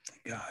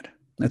 God,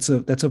 that's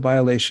a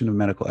violation of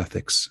medical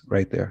ethics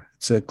right there.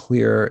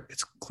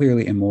 It's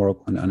clearly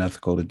immoral and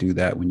unethical to do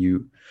that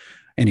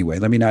anyway,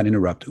 let me not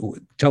interrupt.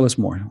 Tell us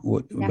more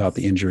about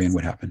the injury and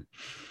what happened.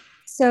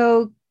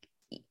 So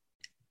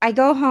I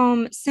go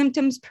home,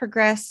 symptoms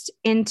progressed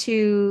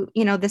into,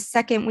 the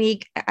second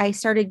week. I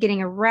started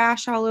getting a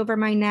rash all over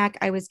my neck.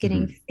 I was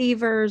getting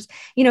fevers.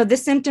 The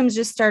symptoms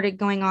just started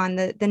going on.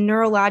 The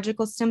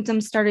neurological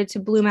symptoms started to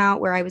bloom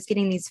out, where I was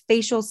getting these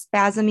facial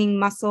spasming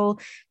muscle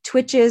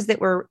twitches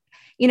that were,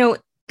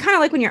 kind of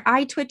like when your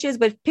eye twitches,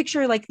 but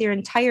picture like your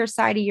entire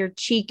side of your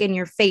cheek and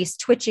your face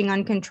twitching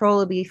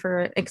uncontrollably for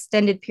an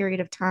extended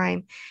period of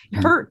time.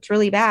 It hurt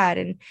really bad.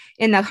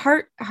 And the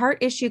heart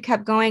issue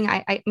kept going.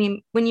 I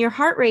mean, when your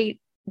heart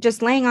rate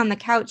just laying on the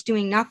couch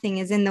doing nothing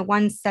is in the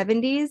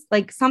 170s,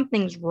 like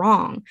something's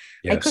wrong.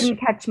 Yes. I couldn't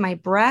catch my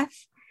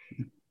breath.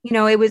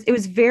 It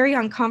was very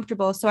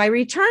uncomfortable. So I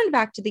returned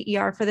back to the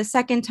ER for the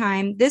second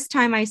time. This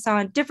time I saw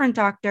a different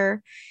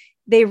doctor.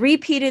 They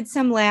repeated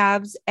some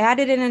labs,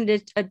 added in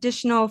an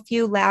additional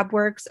few lab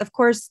works. Of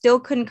course, still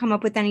couldn't come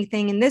up with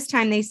anything. And this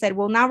time they said,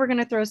 well, now we're going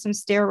to throw some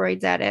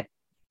steroids at it.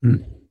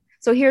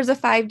 So here's a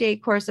 5-day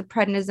course of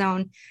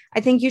prednisone. I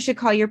think you should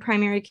call your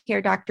primary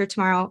care doctor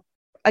tomorrow.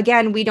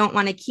 Again, we don't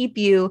want to keep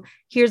you.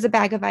 Here's a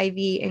bag of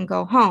IV and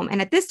go home.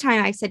 And at this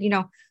time I said,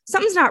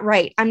 something's not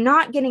right. I'm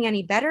not getting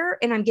any better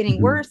and I'm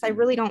getting worse. I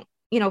really don't,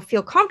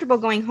 feel comfortable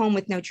going home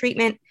with no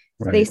treatment.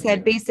 Right. They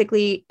said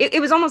basically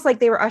it was almost like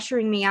they were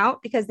ushering me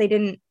out because they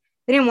didn't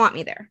want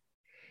me there.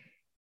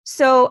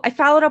 So I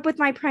followed up with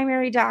my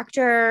primary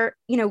doctor.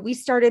 We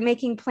started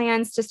making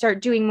plans to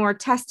start doing more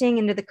testing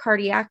into the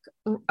cardiac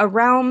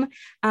realm.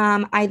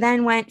 I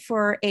then went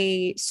for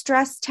a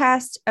stress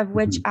test, of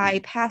which I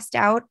passed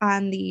out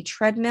on the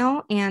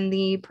treadmill, and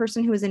the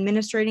person who was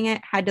administrating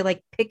it had to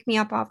pick me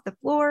up off the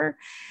floor.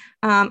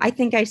 I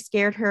think I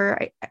scared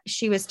her.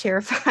 She was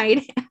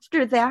terrified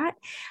after that.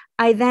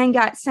 I then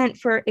got sent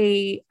for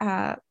a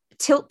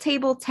tilt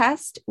table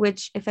test,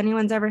 which if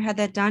anyone's ever had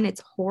that done,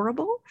 it's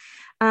horrible.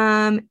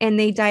 And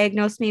they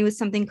diagnosed me with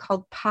something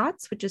called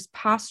POTS, which is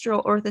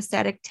postural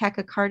orthostatic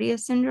tachycardia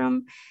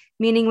syndrome,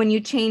 meaning when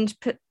you change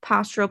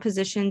postural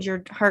positions,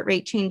 your heart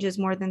rate changes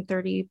more than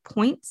 30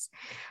 points.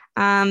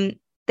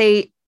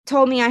 They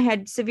told me I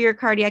had severe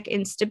cardiac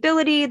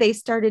instability. They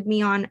started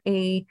me on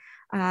a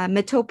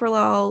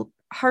metoprolol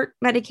heart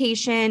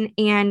medication.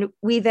 And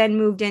we then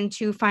moved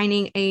into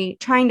trying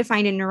to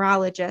find a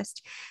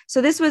neurologist.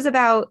 So this was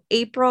about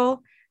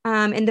April.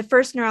 And the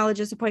first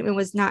neurologist appointment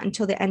was not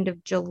until the end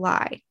of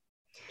July.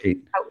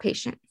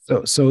 Outpatient.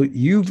 So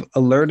you've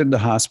alerted the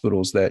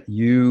hospitals that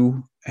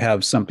you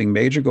have something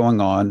major going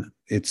on.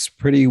 It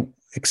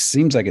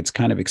seems like it's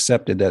kind of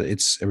accepted that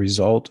it's a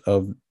result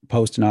of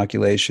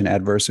post-inoculation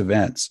adverse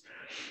events.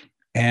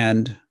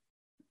 And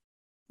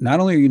not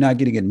only are you not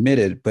getting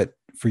admitted, but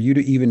for you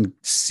to even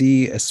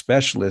see a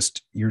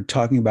specialist, you're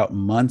talking about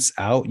months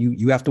out.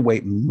 You have to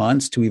wait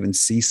months to even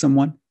see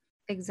someone.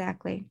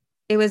 Exactly.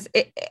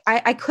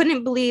 I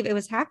couldn't believe it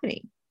was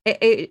happening.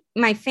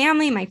 My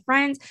family, my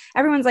friends,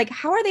 everyone's like,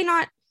 how are they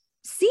not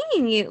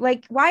seeing you?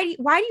 Like, why do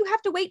you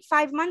have to wait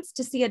 5 months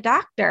to see a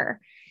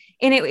doctor?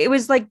 And it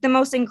was like the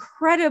most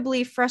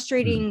incredibly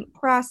frustrating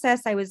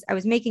process. I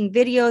was making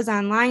videos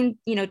online,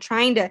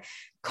 trying to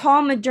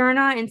call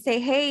Moderna and say,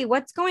 hey,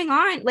 what's going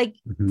on? Like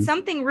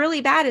something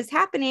really bad is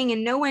happening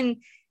and no one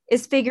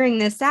is figuring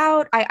this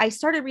out. I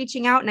started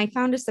reaching out and I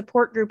found a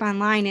support group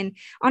online. And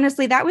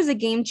honestly, that was a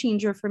game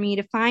changer for me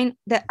to find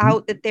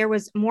out that there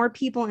was more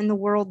people in the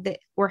world that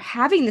were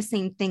having the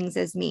same things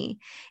as me.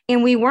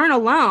 And we weren't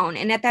alone.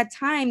 And at that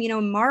time,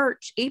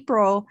 March,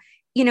 April,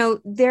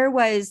 there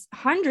was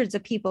hundreds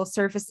of people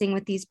surfacing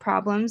with these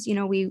problems.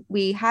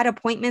 We had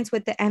appointments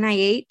with the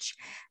NIH.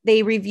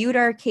 They reviewed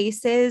our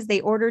cases.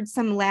 They ordered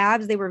some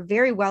labs. They were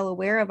very well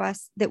aware of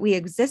us, that we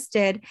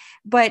existed.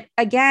 But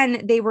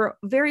again, they were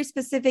very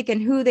specific in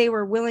who they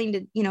were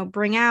willing to,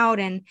 bring out.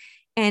 And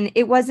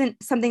it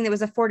wasn't something that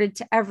was afforded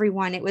to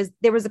everyone.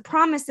 There was the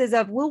promises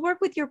of, we'll work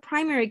with your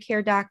primary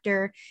care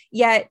doctor.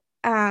 Yet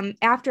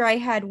after I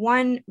had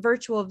one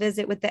virtual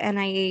visit with the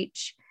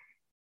NIH,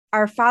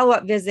 our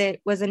follow-up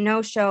visit was a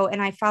no-show,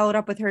 and I followed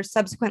up with her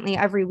subsequently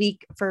every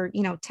week for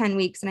 10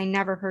 weeks, and I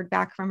never heard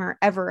back from her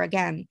ever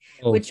again.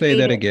 Oh, say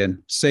that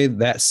again. Say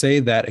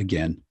that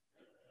again.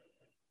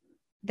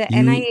 The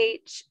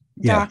NIH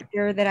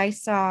doctor that I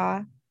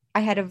saw,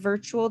 I had a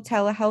virtual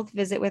telehealth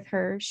visit with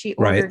her. She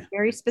ordered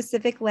very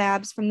specific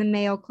labs from the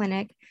Mayo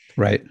Clinic.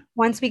 Right.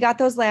 Once we got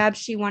those labs,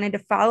 she wanted to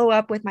follow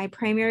up with my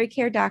primary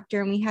care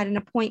doctor, and we had an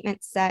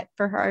appointment set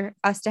for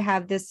us to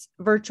have this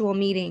virtual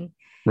meeting.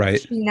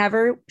 Right. She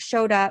never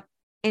showed up,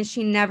 and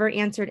she never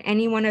answered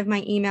any one of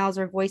my emails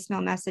or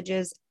voicemail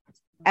messages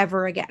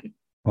ever again.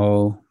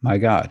 Oh my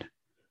God.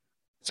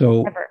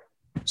 So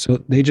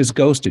So they just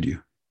ghosted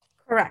you.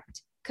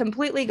 Correct.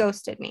 Completely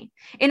ghosted me.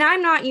 And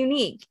I'm not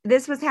unique.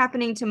 This was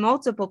happening to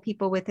multiple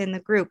people within the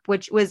group,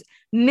 which was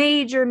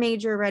major,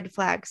 major red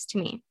flags to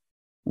me.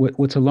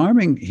 What's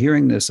alarming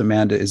hearing this,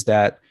 Amanda, is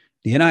that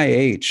the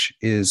NIH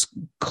is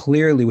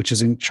clearly, which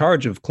is in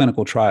charge of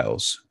clinical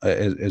trials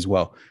as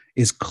well,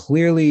 is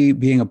clearly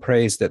being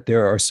appraised that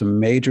there are some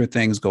major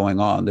things going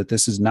on, that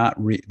this is not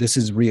this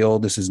is real,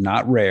 this is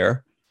not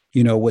rare.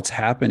 You know, what's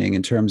happening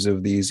in terms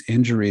of these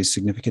injuries,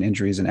 significant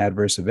injuries and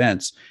adverse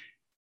events.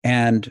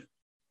 And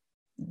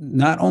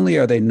not only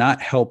are they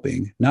not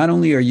helping, not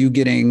only are you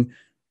getting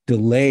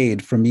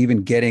delayed from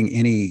even getting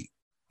any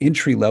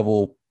entry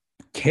level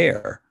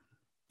care,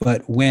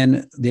 but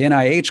when the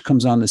NIH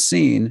comes on the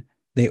scene,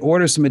 they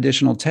order some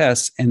additional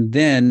tests and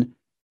then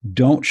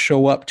don't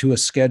show up to a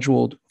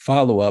scheduled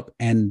follow-up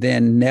and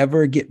then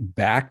never get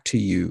back to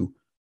you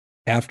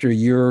after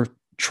you're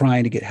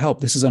trying to get help.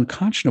 This is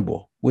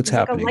unconscionable. What's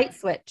happening? Like a light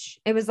switch.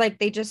 It was like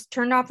they just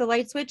turned off the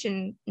light switch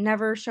and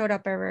never showed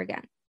up ever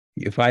again.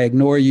 If I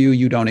ignore you,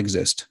 you don't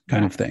exist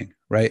kind of thing,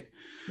 right?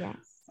 Yes.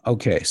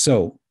 Okay.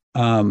 So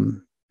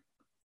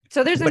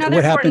there's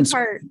another important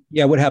part.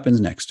 Yeah. What happens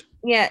next?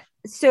 Yeah.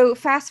 So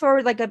fast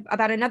forward like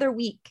about another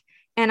week.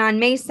 And on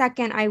May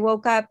 2nd, I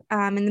woke up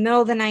in the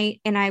middle of the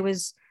night and I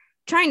was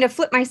trying to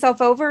flip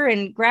myself over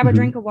and grab a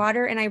drink of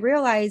water. And I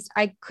realized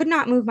I could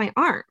not move my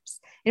arms.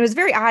 And it was a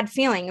very odd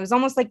feeling. It was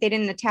almost like they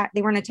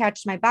weren't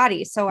attached to my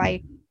body. So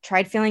I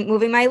tried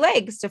moving my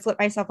legs to flip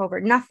myself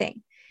over,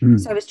 nothing.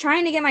 So I was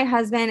trying to get my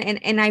husband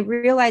and I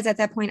realized at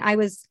that point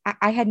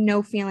I had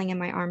no feeling in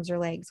my arms or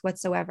legs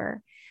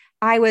whatsoever.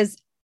 I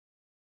was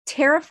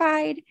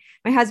terrified.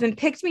 My husband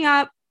picked me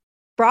up,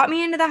 brought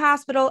me into the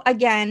hospital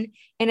again.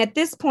 And at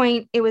this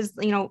point it was,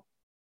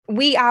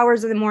 wee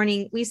hours of the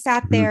morning. We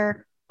sat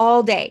there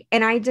all day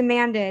and I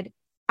demanded,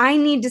 I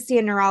need to see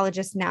a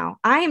neurologist now.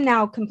 I am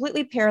now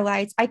completely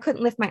paralyzed. I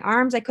couldn't lift my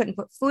arms. I couldn't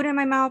put food in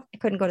my mouth. I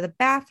couldn't go to the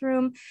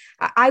bathroom.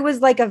 I was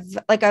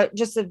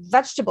just a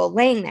vegetable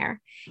laying there.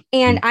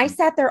 And I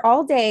sat there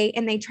all day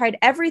and they tried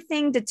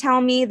everything to tell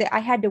me that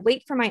I had to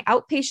wait for my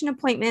outpatient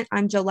appointment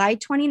on July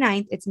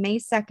 29th. It's May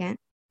 2nd.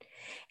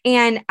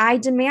 And I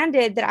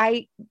demanded that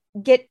I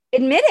get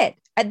admitted.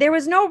 There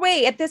was no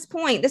way at this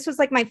point. This was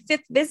like my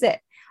 5th visit.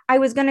 I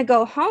was going to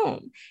go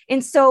home.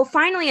 And so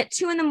finally at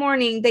 2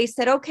 a.m, they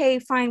said, okay,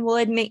 fine, we'll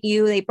admit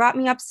you. They brought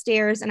me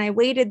upstairs and I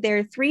waited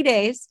there 3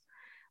 days.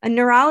 A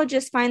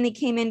neurologist finally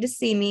came in to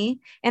see me.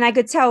 And I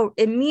could tell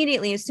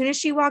immediately, as soon as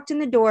she walked in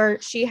the door,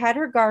 she had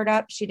her guard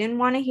up. She didn't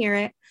want to hear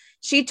it.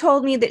 She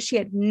told me that she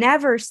had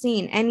never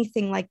seen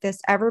anything like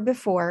this ever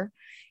before.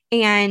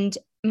 And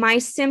my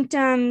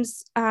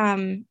symptoms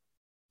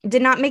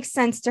did not make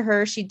sense to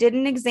her. She did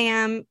an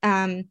exam.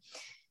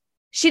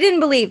 She didn't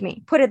believe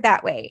me, put it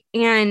that way.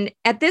 And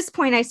at this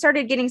point, I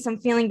started getting some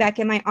feeling back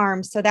in my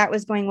arms. So that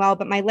was going well,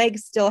 but my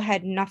legs still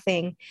had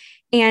nothing.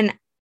 And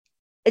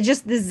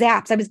just the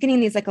zaps, I was getting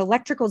these like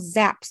electrical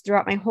zaps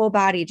throughout my whole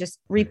body, just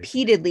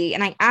repeatedly.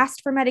 And I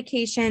asked for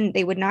medication.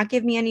 They would not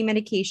give me any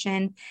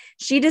medication.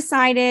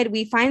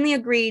 We finally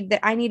agreed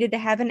that I needed to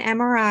have an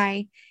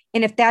MRI.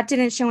 And if that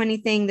didn't show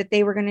anything, that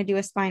they were going to do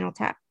a spinal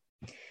tap.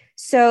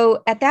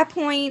 So at that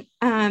point,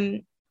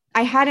 I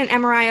had an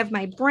MRI of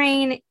my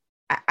brain.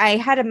 I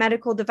had a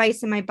medical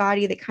device in my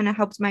body that kind of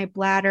helped my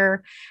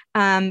bladder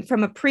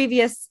from a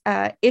previous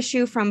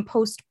issue from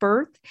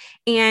post-birth.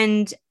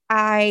 And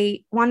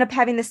I wound up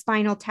having the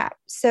spinal tap.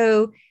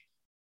 So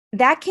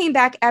that came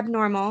back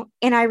abnormal.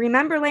 And I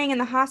remember laying in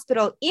the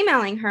hospital,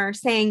 emailing her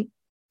saying,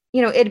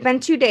 it had been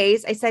 2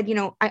 days. I said,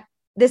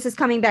 this is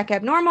coming back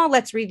abnormal.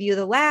 Let's review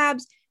the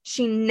labs.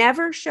 She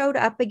never showed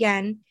up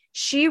again.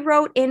 She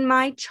wrote in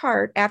my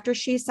chart after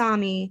she saw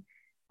me,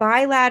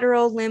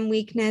 bilateral limb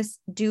weakness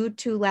due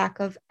to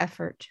lack of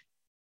effort.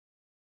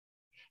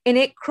 And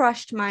it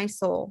crushed my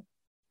soul.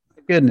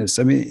 Goodness.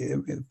 I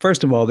mean,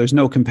 first of all, there's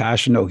no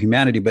compassion, no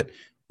humanity, but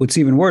what's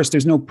even worse,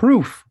 there's no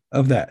proof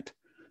of that.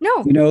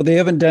 No. They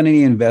haven't done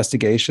any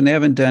investigation. They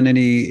haven't done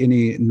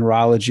any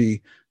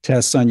neurology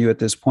tests on you at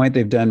this point.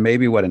 They've done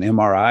maybe an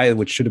MRI,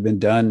 which should have been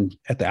done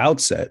at the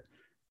outset,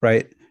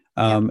 right?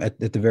 At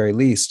the very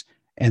least.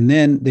 And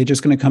then she's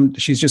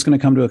just going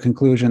to come to a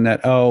conclusion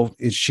that,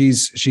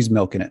 she's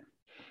milking it.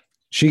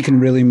 She can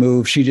really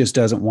move. She just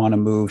doesn't want to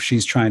move.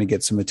 She's trying to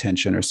get some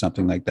attention or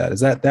something like that.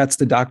 That's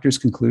the doctor's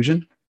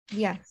conclusion?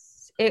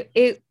 Yes.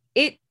 It's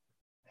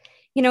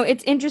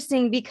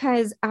interesting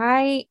because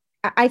I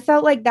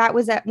felt like that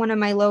was at one of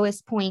my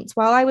lowest points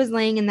while I was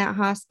laying in that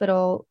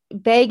hospital,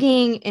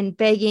 begging and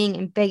begging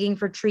and begging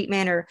for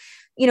treatment or,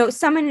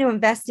 someone to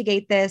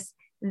investigate this.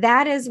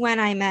 That is when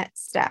I met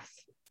Steph.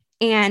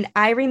 And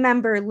I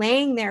remember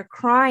laying there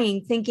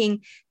crying,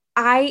 thinking,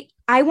 I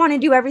want to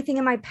do everything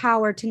in my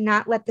power to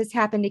not let this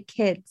happen to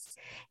kids.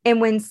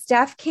 And when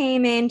Steph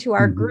came into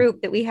our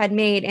group that we had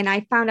made, and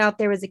I found out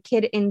there was a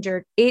kid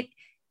injured, it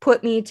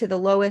put me to the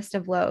lowest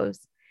of lows.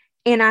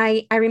 And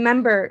I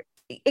remember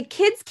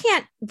kids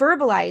can't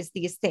verbalize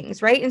these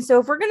things, right? And so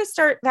if we're going to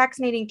start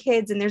vaccinating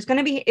kids and there's going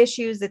to be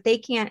issues that they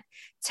can't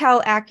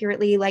tell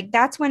accurately, like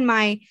that's when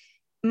my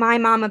my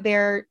mama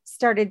bear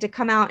started to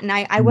come out, and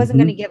I wasn't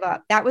going to give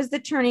up. That was the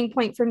turning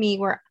point for me,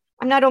 where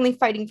I'm not only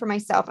fighting for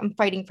myself, I'm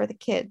fighting for the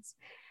kids.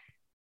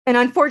 And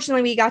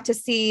unfortunately, we got to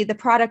see the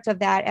product of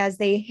that as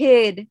they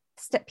hid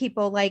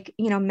people like,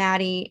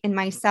 Maddie and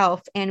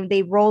myself, and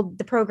they rolled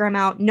the program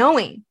out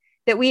knowing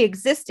that we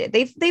existed.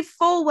 They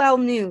full well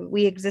knew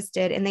we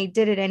existed, and they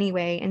did it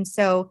anyway. And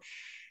so,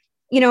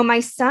 my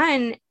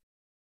son,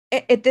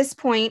 at this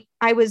point,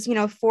 I was,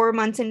 4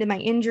 months into my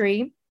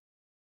injury.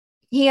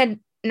 He had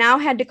now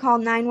had to call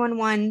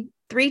 911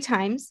 3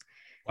 times.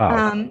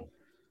 Wow.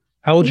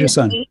 How old's your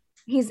son?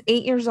 He's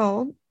 8 years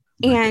old,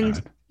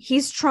 and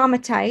he's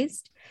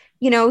traumatized.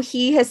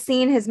 He has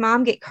seen his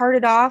mom get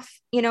carted off,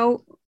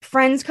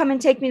 friends come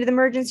and take me to the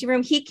emergency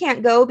room. He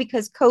can't go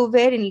because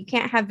COVID and you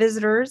can't have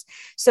visitors.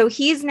 So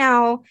he's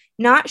now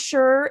not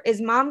sure,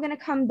 is mom going to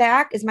come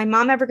back? Is my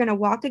mom ever going to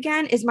walk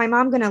again? Is my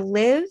mom going to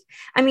live?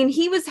 I mean,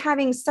 he was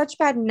having such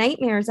bad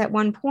nightmares at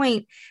one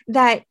point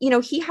that,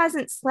 he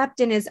hasn't slept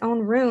in his own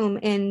room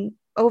in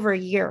over a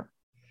year.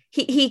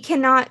 He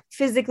cannot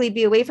physically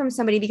be away from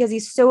somebody because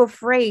he's so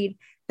afraid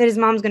that his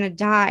mom's going to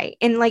die.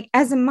 And like,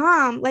 as a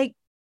mom, like,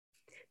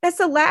 that's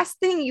the last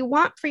thing you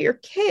want for your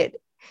kid.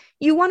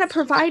 You want to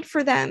provide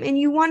for them and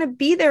you want to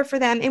be there for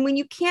them. And when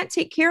you can't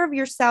take care of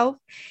yourself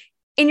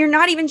and you're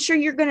not even sure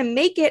you're going to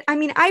make it. I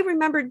mean, I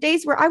remember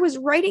days where I was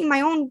writing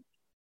my own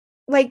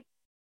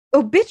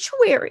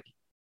obituary.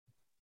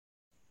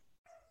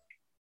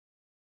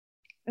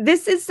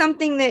 This is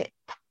something that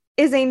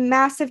is a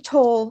massive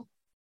toll.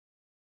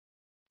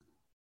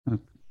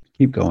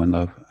 Keep going,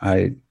 love.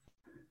 Oh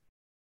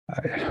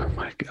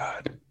my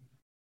God.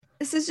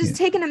 This is just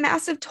taking a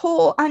massive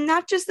toll on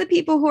not just the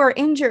people who are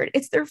injured.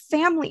 It's their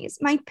families,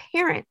 my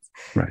parents,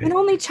 an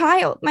only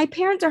child. My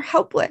parents are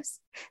helpless.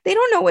 They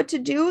don't know what to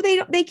do.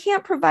 They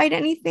can't provide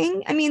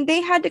anything. I mean,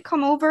 they had to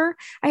come over.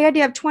 I had to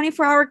have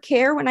 24-hour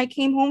care when I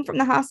came home from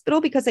the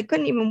hospital because I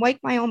couldn't even wipe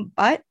my own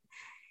butt.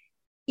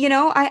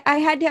 I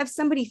had to have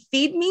somebody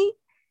feed me.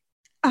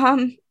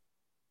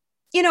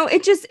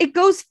 It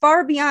goes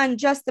far beyond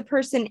just the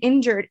person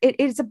injured. It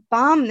is a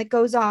bomb that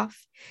goes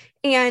off,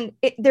 and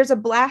there's a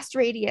blast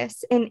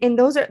radius, and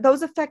those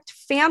affect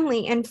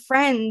family and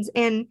friends.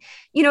 And,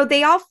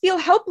 they all feel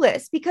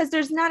helpless because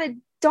there's not a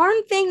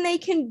darn thing they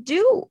can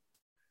do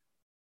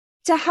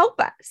to help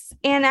us.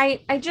 And I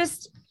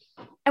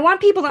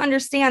want people to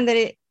understand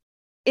that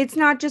it's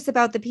not just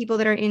about the people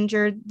that are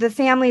injured. The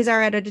families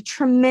are at a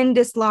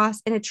tremendous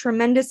loss and a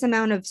tremendous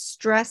amount of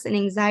stress and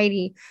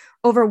anxiety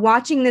over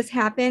watching this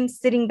happen,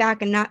 sitting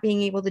back and not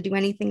being able to do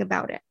anything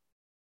about it.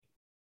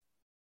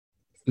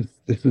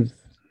 This is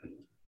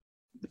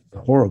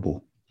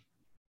horrible.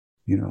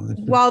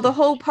 While the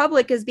whole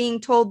public is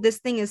being told this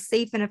thing is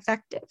safe and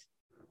effective.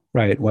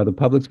 Right. While the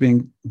public's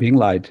being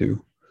lied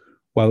to,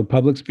 while the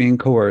public's being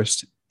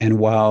coerced, and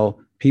while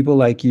people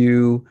like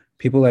you,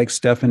 people like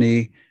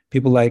Stephanie,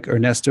 people like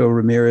Ernesto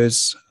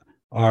Ramirez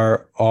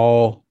are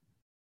all,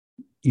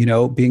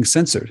 being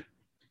censored.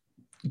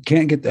 You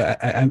can't get that.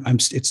 I'm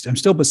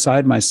still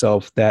beside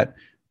myself that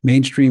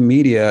mainstream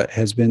media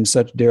has been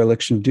such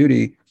dereliction of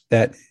duty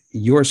that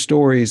your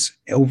stories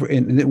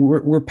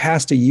we're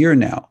past a year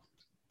now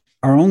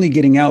are only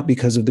getting out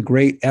because of the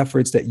great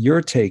efforts that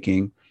you're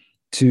taking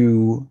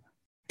to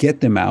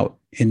get them out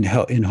in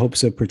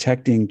hopes of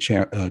protecting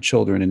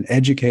children and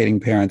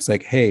educating parents.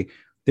 Like, hey,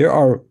 there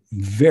are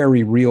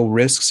very real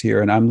risks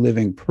here, and I'm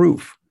living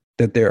proof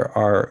that there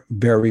are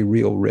very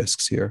real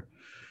risks here.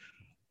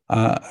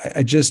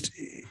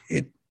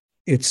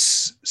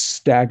 It's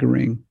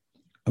staggering,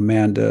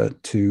 Amanda,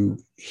 to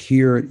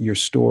hear your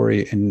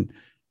story and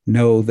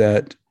know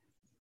that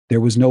there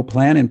was no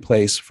plan in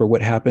place for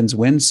what happens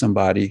when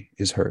somebody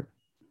is hurt.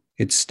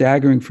 It's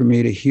staggering for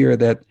me to hear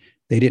that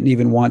they didn't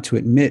even want to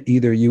admit,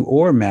 either you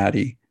or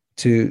Maddie,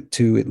 to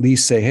at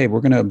least say, hey,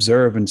 we're going to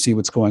observe and see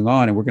what's going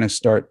on, and we're going to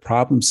start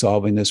problem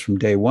solving this from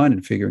day one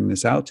and figuring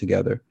this out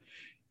together.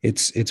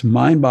 It's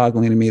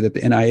mind-boggling to me that the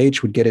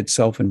NIH would get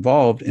itself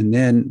involved and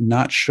then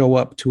not show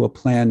up to a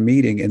planned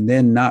meeting and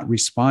then not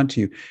respond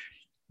to you.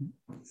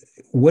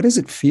 What does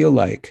it feel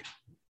like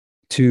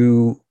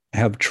to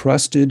have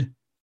trusted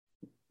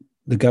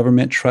the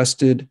government,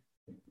 trusted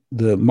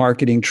the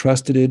marketing,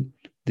 trusted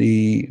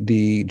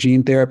the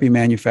gene therapy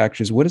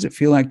manufacturers? What does it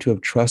feel like to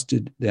have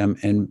trusted them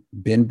and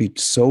been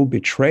so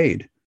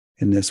betrayed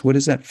in this? What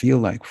does that feel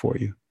like for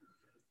you?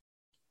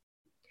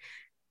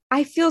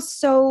 I feel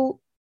so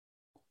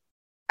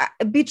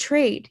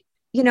betrayed.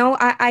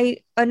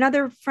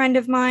 Another friend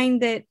of mine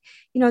that,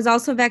 is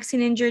also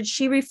vaccine injured,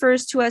 she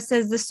refers to us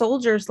as the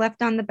soldiers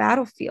left on the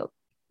battlefield.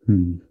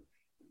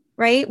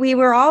 Right? We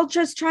were all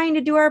just trying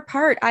to do our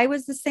part. I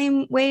was the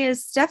same way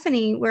as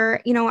Stephanie,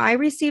 where, I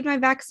received my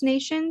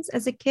vaccinations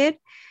as a kid.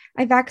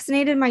 I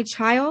vaccinated my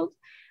child.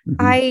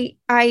 Mm-hmm.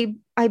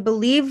 I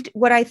believed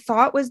what I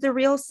thought was the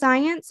real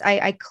science.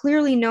 I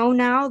clearly know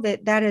now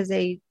that is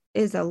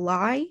a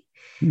lie.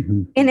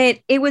 Mm-hmm. And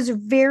it was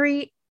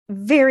very,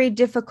 very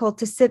difficult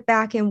to sit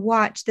back and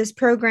watch this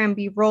program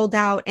be rolled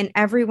out and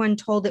everyone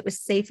told it was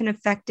safe and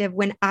effective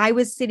when I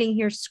was sitting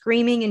here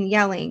screaming and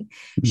yelling,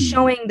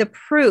 showing the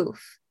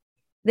proof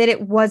that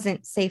it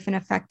wasn't safe and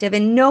effective,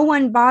 and no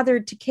one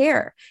bothered to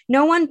care.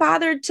 No one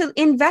bothered to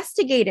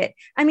investigate it.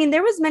 I mean,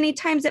 there was many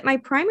times at my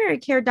primary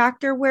care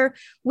doctor where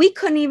we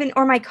couldn't even,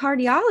 or my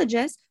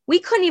cardiologist, we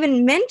couldn't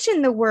even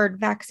mention the word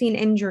vaccine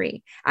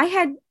injury. I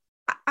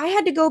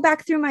had to go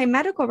back through my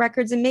medical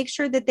records and make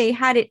sure that they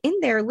had it in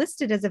there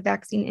listed as a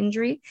vaccine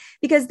injury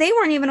because they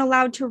weren't even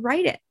allowed to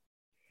write it.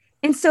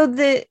 And so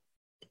the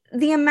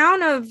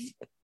amount of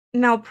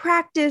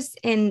malpractice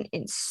in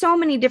so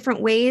many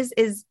different ways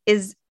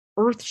is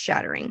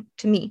earth-shattering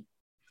to me.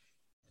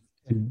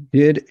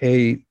 Did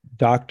a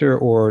doctor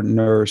or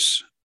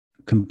nurse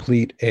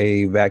complete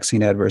a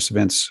vaccine adverse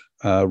events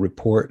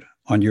report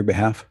on your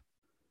behalf?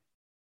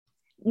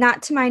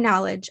 Not to my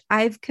knowledge.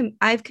 I've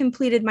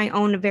completed my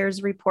own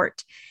VAERS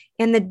report.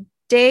 And the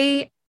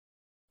day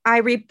I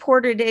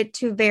reported it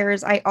to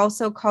VAERS, I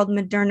also called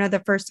Moderna the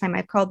first time.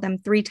 I've called them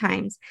 3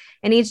 times.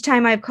 And each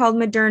time I've called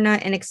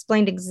Moderna and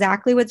explained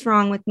exactly what's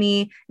wrong with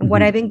me and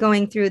what I've been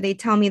going through, they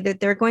tell me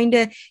that they're going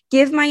to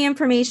give my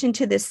information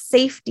to the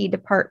safety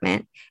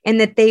department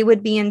and that they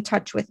would be in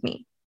touch with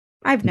me.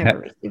 I've never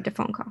received a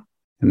phone call.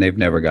 And they've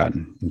never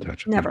gotten in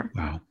touch with Never.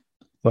 you. Wow.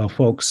 Well,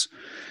 folks,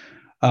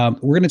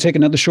 we're going to take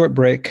another short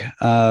break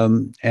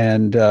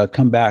and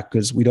come back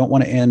because we don't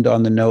want to end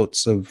on the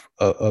notes of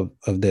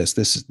this.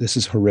 This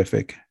is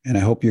horrific, and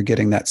I hope you're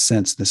getting that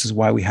sense. This is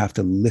why we have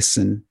to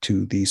listen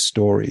to these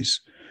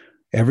stories.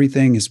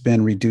 Everything has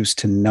been reduced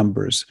to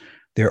numbers.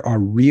 There are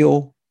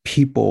real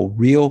people,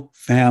 real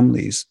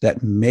families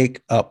that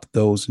make up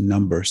those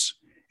numbers,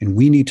 and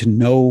we need to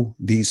know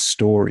these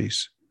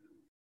stories.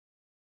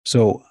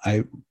 So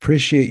I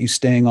appreciate you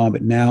staying on,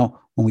 but now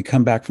when we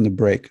come back from the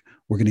break,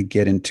 we're going to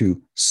get into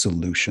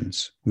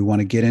solutions. We want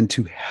to get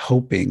into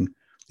helping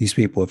these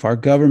people. If our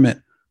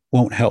government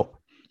won't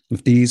help,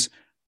 if these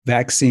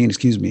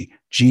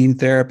gene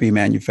therapy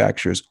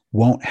manufacturers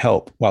won't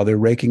help while they're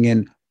raking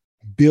in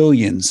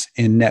billions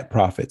in net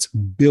profits,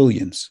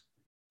 billions,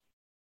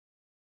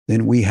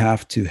 then we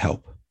have to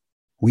help.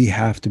 We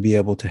have to be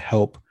able to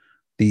help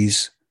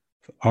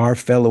our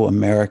fellow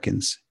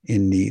Americans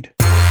in need.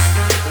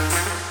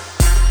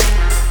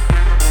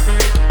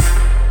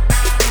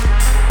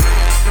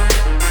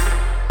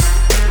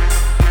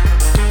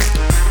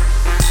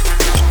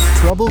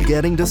 Trouble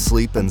getting to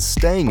sleep and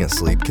staying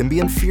asleep can be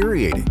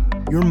infuriating.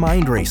 Your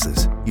mind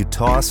races. You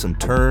toss and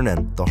turn,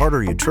 and the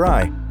harder you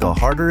try, the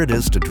harder it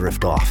is to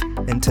drift off.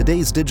 And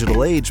today's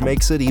digital age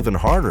makes it even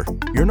harder.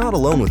 You're not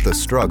alone with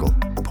this struggle.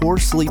 Poor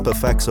sleep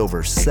affects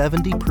over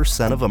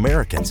 70% of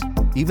Americans.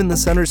 Even the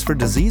Centers for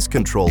Disease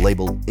Control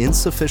labeled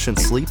insufficient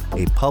sleep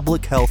a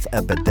public health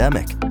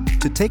epidemic.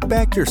 To take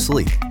back your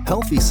sleep,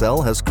 Healthy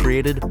Cell has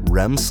created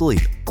REM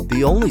Sleep,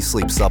 the only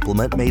sleep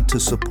supplement made to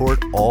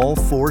support all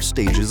 4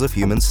 stages of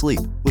human sleep,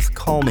 with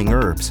calming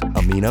herbs,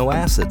 amino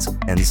acids,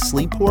 and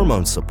sleep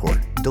hormone support,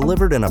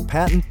 delivered in a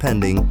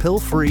patent-pending,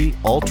 pill-free,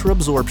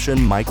 ultra-absorption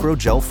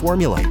microgel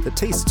formula that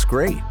tastes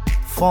great.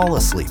 Fall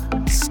asleep,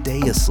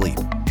 stay asleep,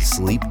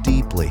 sleep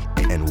deeply,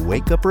 and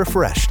wake up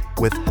refreshed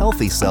with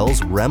Healthy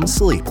Cell's REM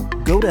Sleep.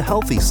 Go to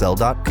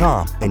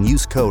healthycell.com and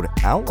use code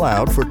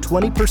OUTLOUD for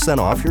 20%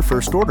 off your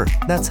first order.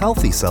 That's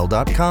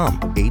healthycell.com,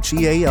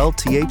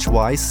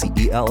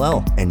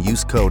 HEALTHYCELL, and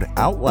use code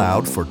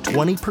OUTLOUD for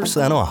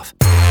 20% off.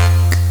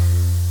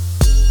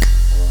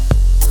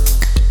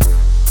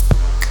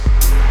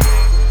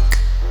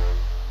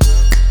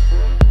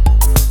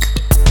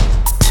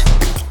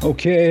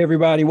 Okay,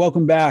 everybody,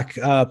 welcome back.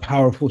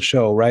 Powerful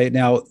show. Right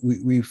now,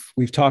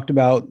 we've talked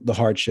about the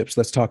hardships.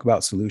 Let's talk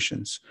about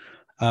solutions.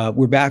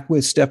 We're back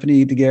with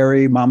Stephanie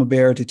DeGarry, Mama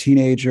Bear to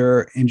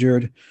teenager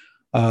injured.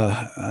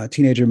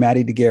 Teenager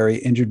Maddie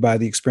DeGarry injured by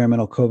the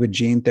experimental COVID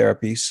gene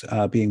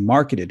therapies being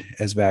marketed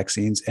as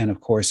vaccines, and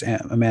of course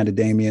Amanda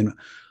Damian,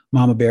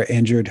 Mama Bear,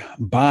 injured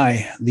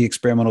by the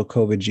experimental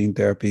COVID gene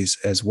therapies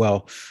as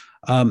well.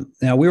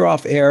 Now, we were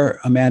off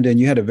air, Amanda, and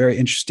you had a very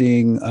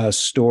interesting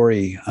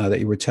story that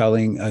you were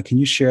telling. Can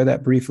you share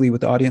that briefly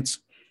with the audience?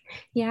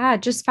 Yeah,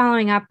 just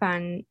following up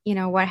on,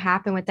 what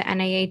happened with the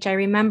NIH. I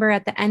remember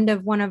at the end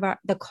of one of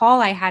the call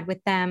I had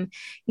with them,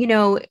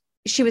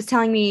 she was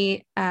telling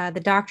me,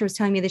 the doctor was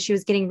telling me that she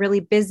was getting really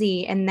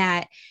busy and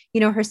that,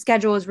 her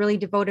schedule is really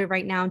devoted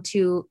right now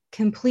to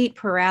complete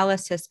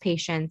paralysis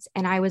patients.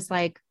 And I was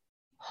like,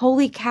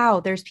 holy cow,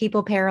 there's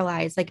people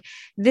paralyzed. Like,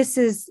 this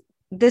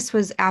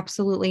was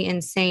absolutely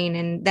insane.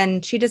 And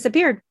then she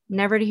disappeared,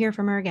 never to hear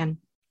from her again.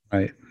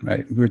 Right.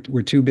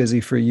 We're too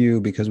busy for you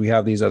because we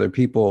have these other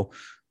people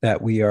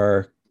that we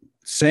are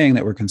saying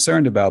that we're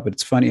concerned about. But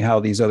it's funny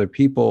how these other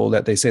people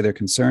that they say they're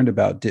concerned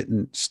about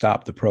didn't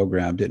stop the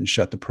program, didn't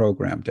shut the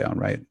program down.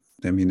 Right.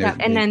 I mean,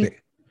 and then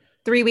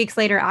 3 weeks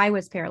later, I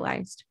was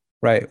paralyzed.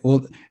 Right.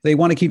 Well, they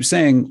want to keep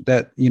saying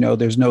that,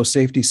 there's no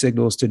safety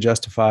signals to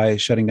justify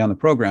shutting down the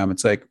program.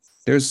 It's like,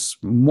 there's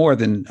more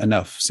than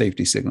enough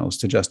safety signals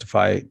to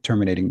justify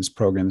terminating this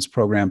program. This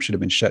program should have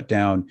been shut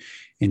down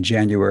in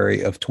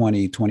January of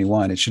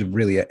 2021. It should have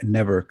really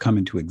never come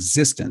into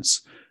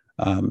existence.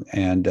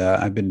 And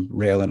I've been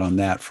railing on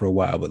that for a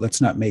while, but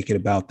let's not make it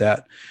about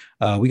that.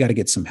 We got to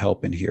get some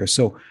help in here.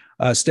 So,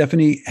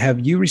 Stephanie,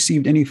 have you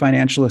received any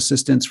financial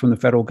assistance from the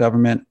federal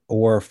government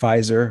or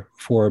Pfizer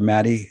for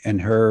Maddie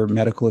and her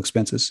medical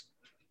expenses?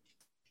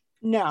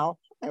 No,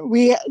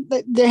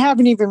 they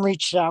haven't even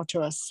reached out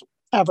to us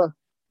ever.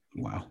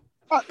 Wow.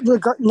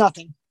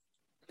 Nothing.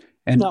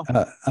 And No.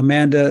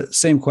 Amanda,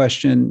 same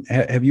question.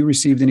 Have you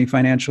received any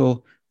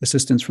financial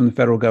assistance from the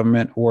federal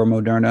government or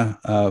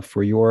Moderna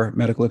for your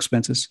medical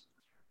expenses?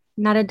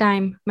 Not a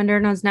dime.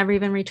 Moderna's never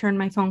even returned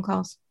my phone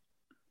calls.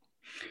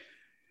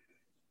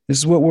 This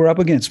is what we're up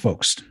against,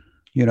 folks.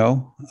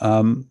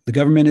 The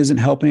government isn't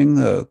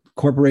helping.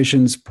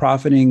 Corporations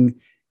profiting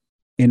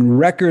in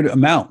record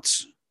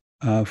amounts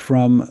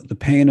from the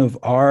pain of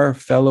our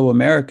fellow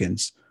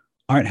Americans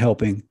aren't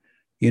helping.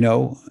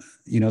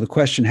 The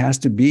question has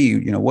to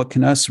be, what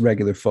can us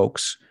regular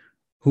folks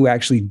who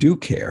actually do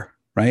care,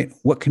 right?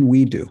 What can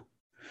we do?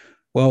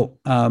 Well,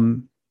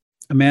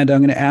 Amanda,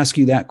 I'm going to ask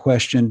you that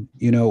question,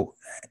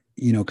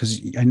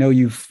 because I know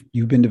you've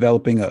been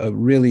developing a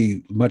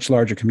really much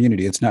larger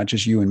community. It's not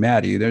just you and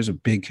Maddie. There's a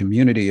big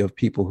community of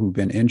people who've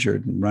been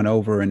injured and run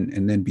over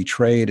and then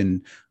betrayed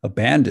and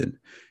abandoned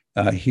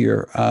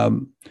here.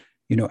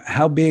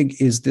 How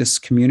big is this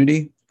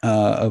community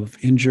of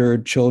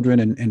injured children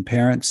and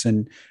parents,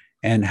 and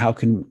how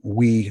can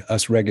we,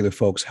 us regular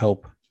folks,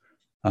 help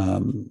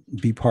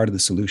be part of the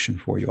solution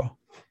for you all?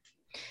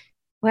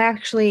 Well,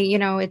 actually,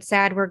 it's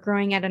sad. We're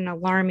growing at an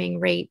alarming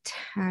rate.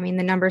 I mean,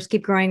 the numbers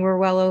keep growing. We're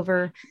well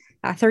over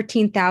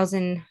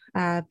 13,000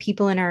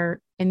 people in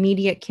our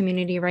immediate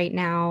community right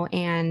now,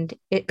 and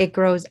it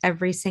grows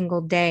every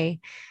single day.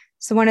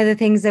 So one of the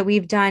things that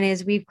we've done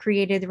is we've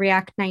created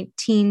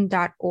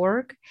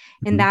react19.org,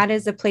 and that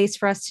is a place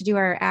for us to do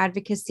our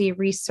advocacy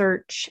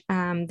research.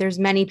 There's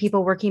many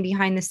people working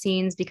behind the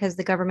scenes because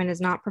the government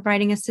is not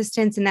providing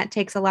assistance, and that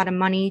takes a lot of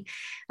money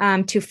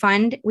to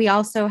fund. We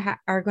also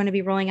are going to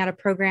be rolling out a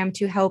program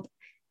to help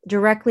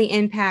directly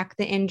impact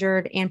the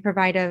injured and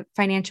provide a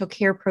financial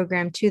care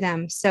program to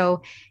them.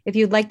 So if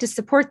you'd like to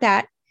support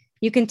that,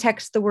 you can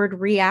text the word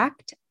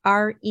REACT,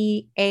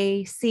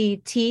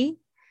 REACT,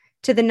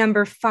 to the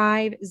number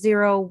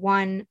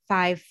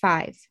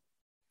 50155.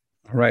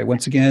 All right.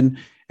 Once again,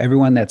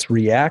 everyone, that's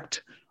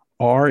REACT,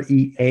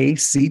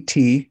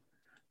 REACT.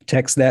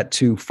 Text that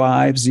to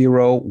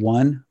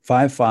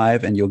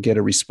 50155, and you'll get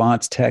a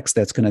response text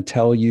that's going to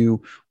tell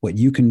you what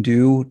you can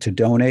do to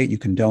donate. You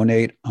can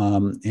donate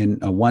in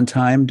a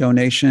one-time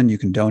donation. You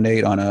can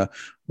donate on a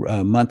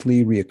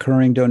monthly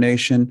reoccurring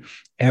donation.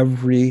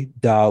 Every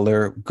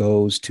dollar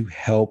goes to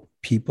help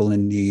people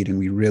in need, and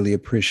we really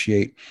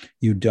appreciate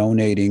you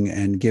donating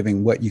and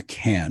giving what you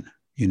can,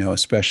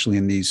 especially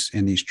in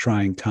these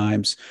trying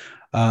times.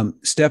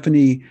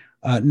 Stephanie,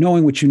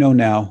 knowing what you know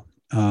now,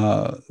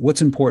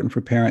 what's important for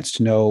parents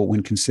to know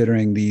when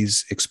considering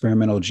these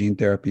experimental gene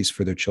therapies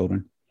for their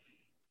children?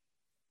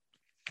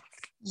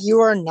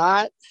 You are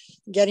not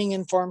getting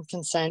informed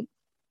consent,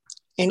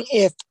 and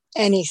if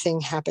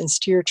anything happens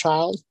to your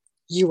child,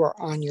 you are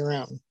on your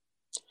own.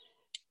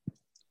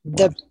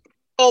 The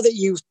all that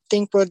you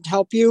think would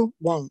help you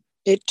won't.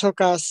 It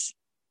took us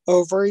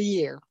over a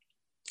year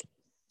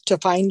to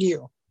find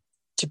you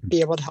to be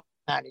able to help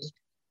Maddie.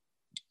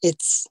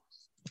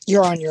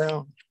 You're on your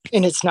own,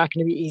 and it's not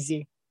going to be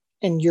easy,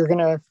 and you're going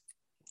to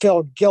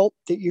feel guilt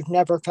that you've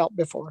never felt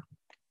before.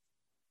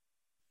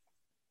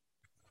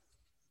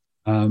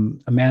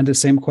 Amanda,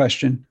 same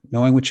question.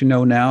 Knowing what you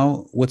know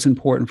now, what's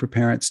important for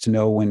parents to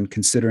know when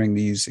considering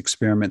these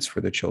experiments for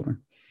their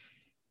children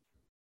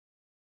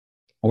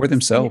or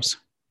themselves?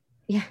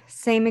 Yeah,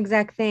 same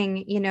exact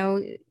thing.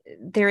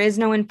 There is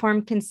no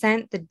informed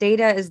consent. The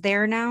data is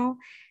there now.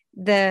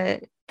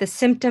 The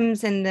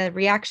symptoms and the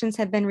reactions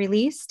have been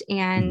released,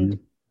 and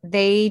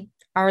they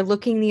are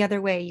looking the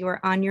other way. You are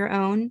on your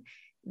own.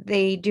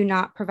 They do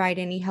not provide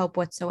any help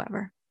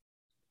whatsoever.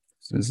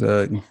 This is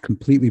a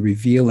completely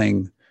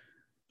revealing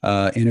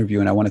interview,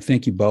 and I want to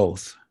thank you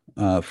both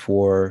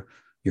for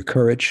your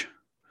courage.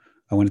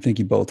 I want to thank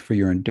you both for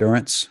your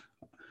endurance.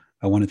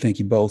 I want to thank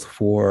you both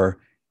for,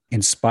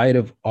 in spite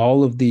of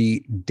all of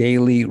the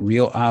daily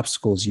real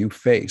obstacles you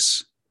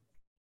face,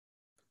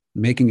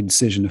 making a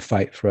decision to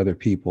fight for other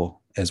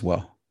people as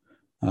well.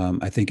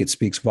 I think it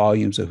speaks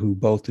volumes of who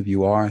both of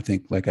you are. I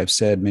think, like I've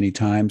said many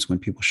times, when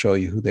people show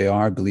you who they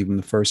are, believe them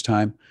the first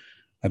time.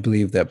 I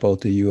believe that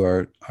both of you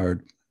are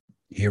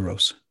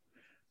heroes.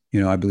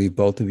 I believe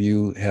both of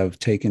you have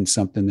taken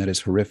something that is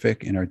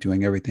horrific and are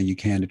doing everything you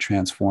can to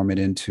transform it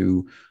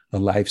into a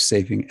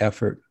life-saving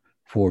effort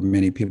for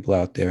many people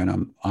out there. And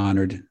I'm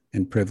honored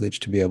and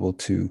privileged to be able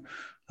to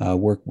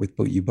work with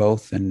you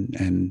both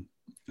and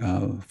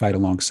fight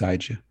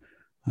alongside you,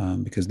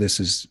 because this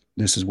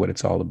is what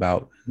it's all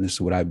about. And this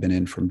is what I've been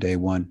in from day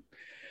one.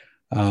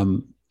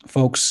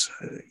 folks,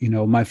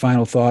 my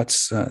final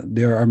thoughts,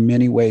 there are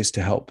many ways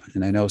to help.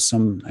 And I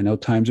know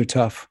times are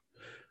tough.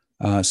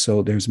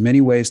 So there's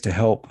many ways to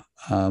help.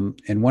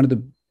 And one of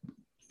the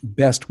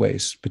best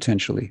ways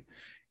potentially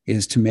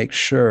is to make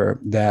sure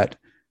that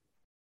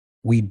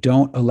we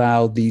don't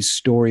allow these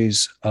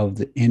stories of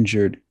the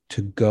injured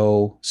to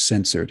go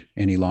censored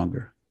any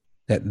longer.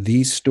 That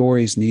these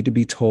stories need to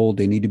be told.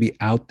 They need to be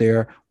out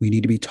there. We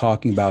need to be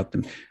talking about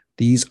them.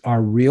 These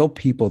are real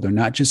people. They're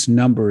not just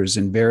numbers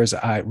and VERIS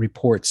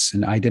reports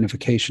and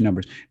identification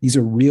numbers. These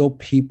are real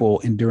people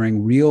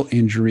enduring real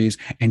injuries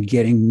and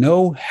getting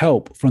no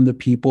help from the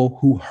people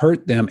who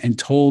hurt them and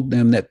told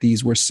them that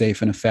these were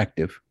safe and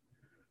effective.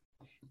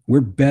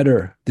 We're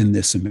better than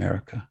this,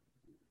 America,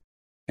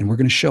 and we're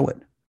going to show it.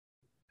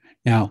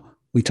 Now,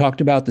 we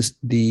talked about this,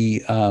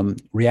 the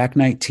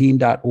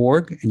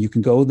react19.org, and you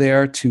can go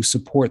there to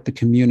support the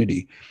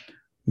community.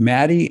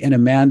 Maddie and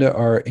Amanda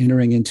are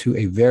entering into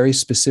a very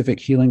specific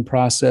healing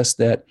process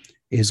that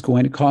is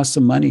going to cost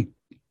some money,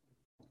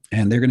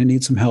 and they're going to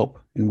need some help,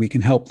 and we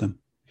can help them.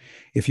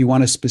 If you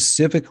want to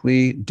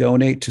specifically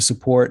donate to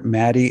support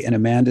Maddie and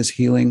Amanda's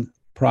healing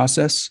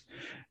process,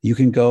 you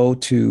can go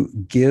to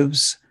Give,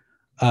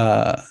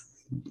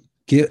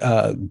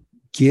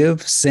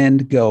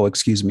 Send, Go.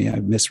 Excuse me,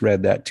 I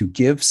misread that. To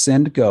Give,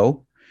 Send,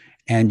 Go,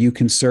 and you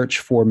can search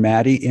for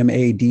Maddie,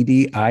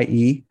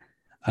 M-A-D-D-I-E,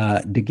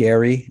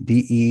 Degary,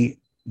 D-E-G-A-R-A-Y.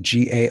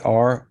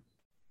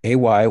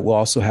 We'll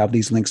also have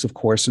these links, of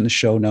course, in the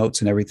show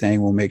notes and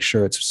everything. We'll make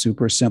sure it's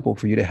super simple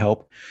for you to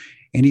help.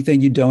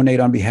 Anything you donate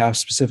on behalf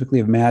specifically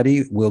of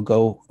Maddie will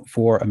go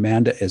for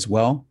Amanda as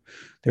well.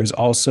 There's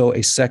also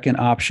a second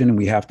option.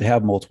 We have to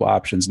have multiple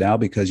options now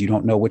because you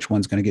don't know which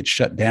one's going to get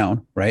shut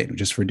down, right?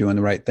 Just for doing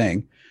the right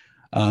thing.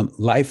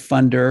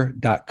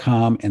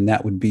 Lifefunder.com, and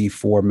that would be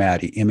for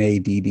Maddie,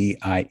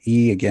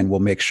 M-A-D-D-I-E. Again, we'll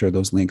make sure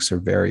those links are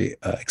very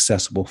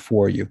accessible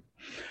for you.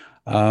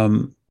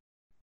 I'm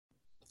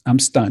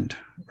stunned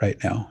right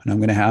now, and I'm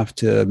going to have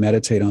to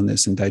meditate on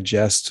this and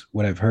digest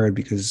what I've heard,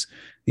 because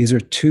these are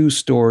two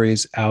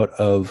stories out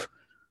of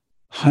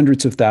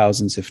hundreds of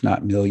thousands, if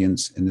not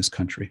millions, in this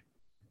country.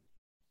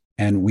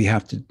 And we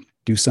have to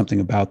do something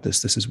about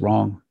this. This is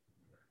wrong.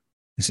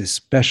 This is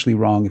especially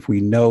wrong if we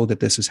know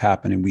that this has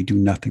happened and we do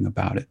nothing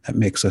about it. That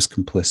makes us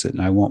complicit,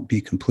 and I won't be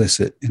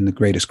complicit in the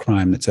greatest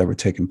crime that's ever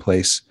taken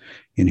place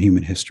in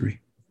human history.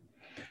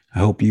 I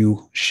hope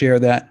you share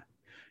that,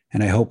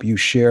 and I hope you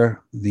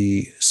share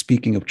the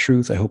speaking of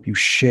truth. I hope you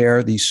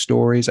share these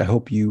stories. I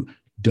hope you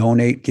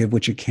donate, give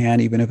what you can,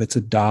 even if it's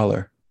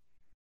 $1.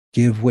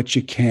 Give what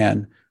you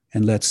can,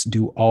 and let's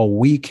do all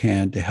we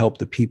can to help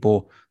the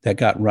people that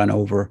got run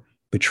over,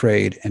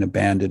 betrayed, and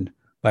abandoned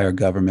by our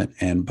government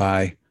and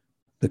by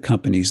the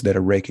companies that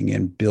are raking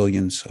in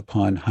billions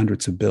upon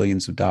hundreds of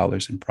billions of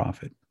dollars in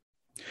profit.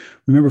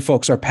 Remember,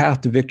 folks, our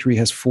path to victory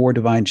has 4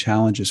 divine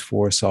challenges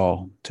for us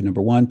all. To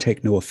number 1,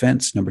 take no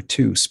offense. Number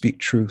 2, speak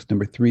truth.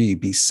 Number 3,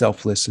 be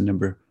selfless. And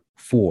number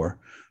 4,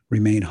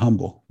 remain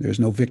humble. There's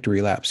no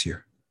victory laps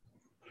here.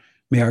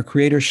 May our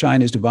Creator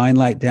shine His divine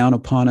light down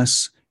upon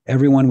us,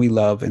 everyone we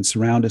love, and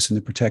surround us in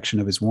the protection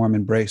of His warm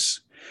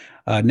embrace.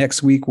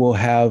 Next week, we'll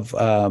have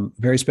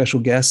very special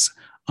guests,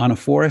 Anna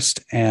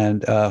Forrest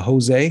and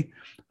Jose,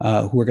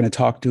 who are going to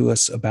talk to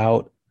us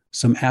about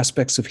some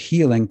aspects of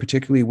healing,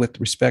 particularly with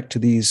respect to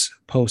these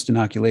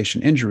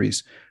post-inoculation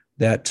injuries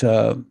that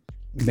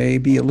may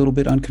be a little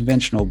bit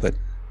unconventional, but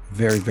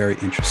very, very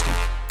interesting.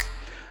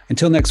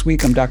 Until next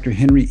week, I'm Dr.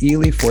 Henry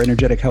Ely for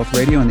Energetic Health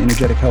Radio and the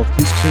Energetic Health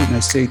Institute, and I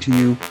say to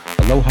you,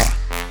 aloha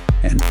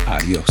and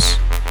adios.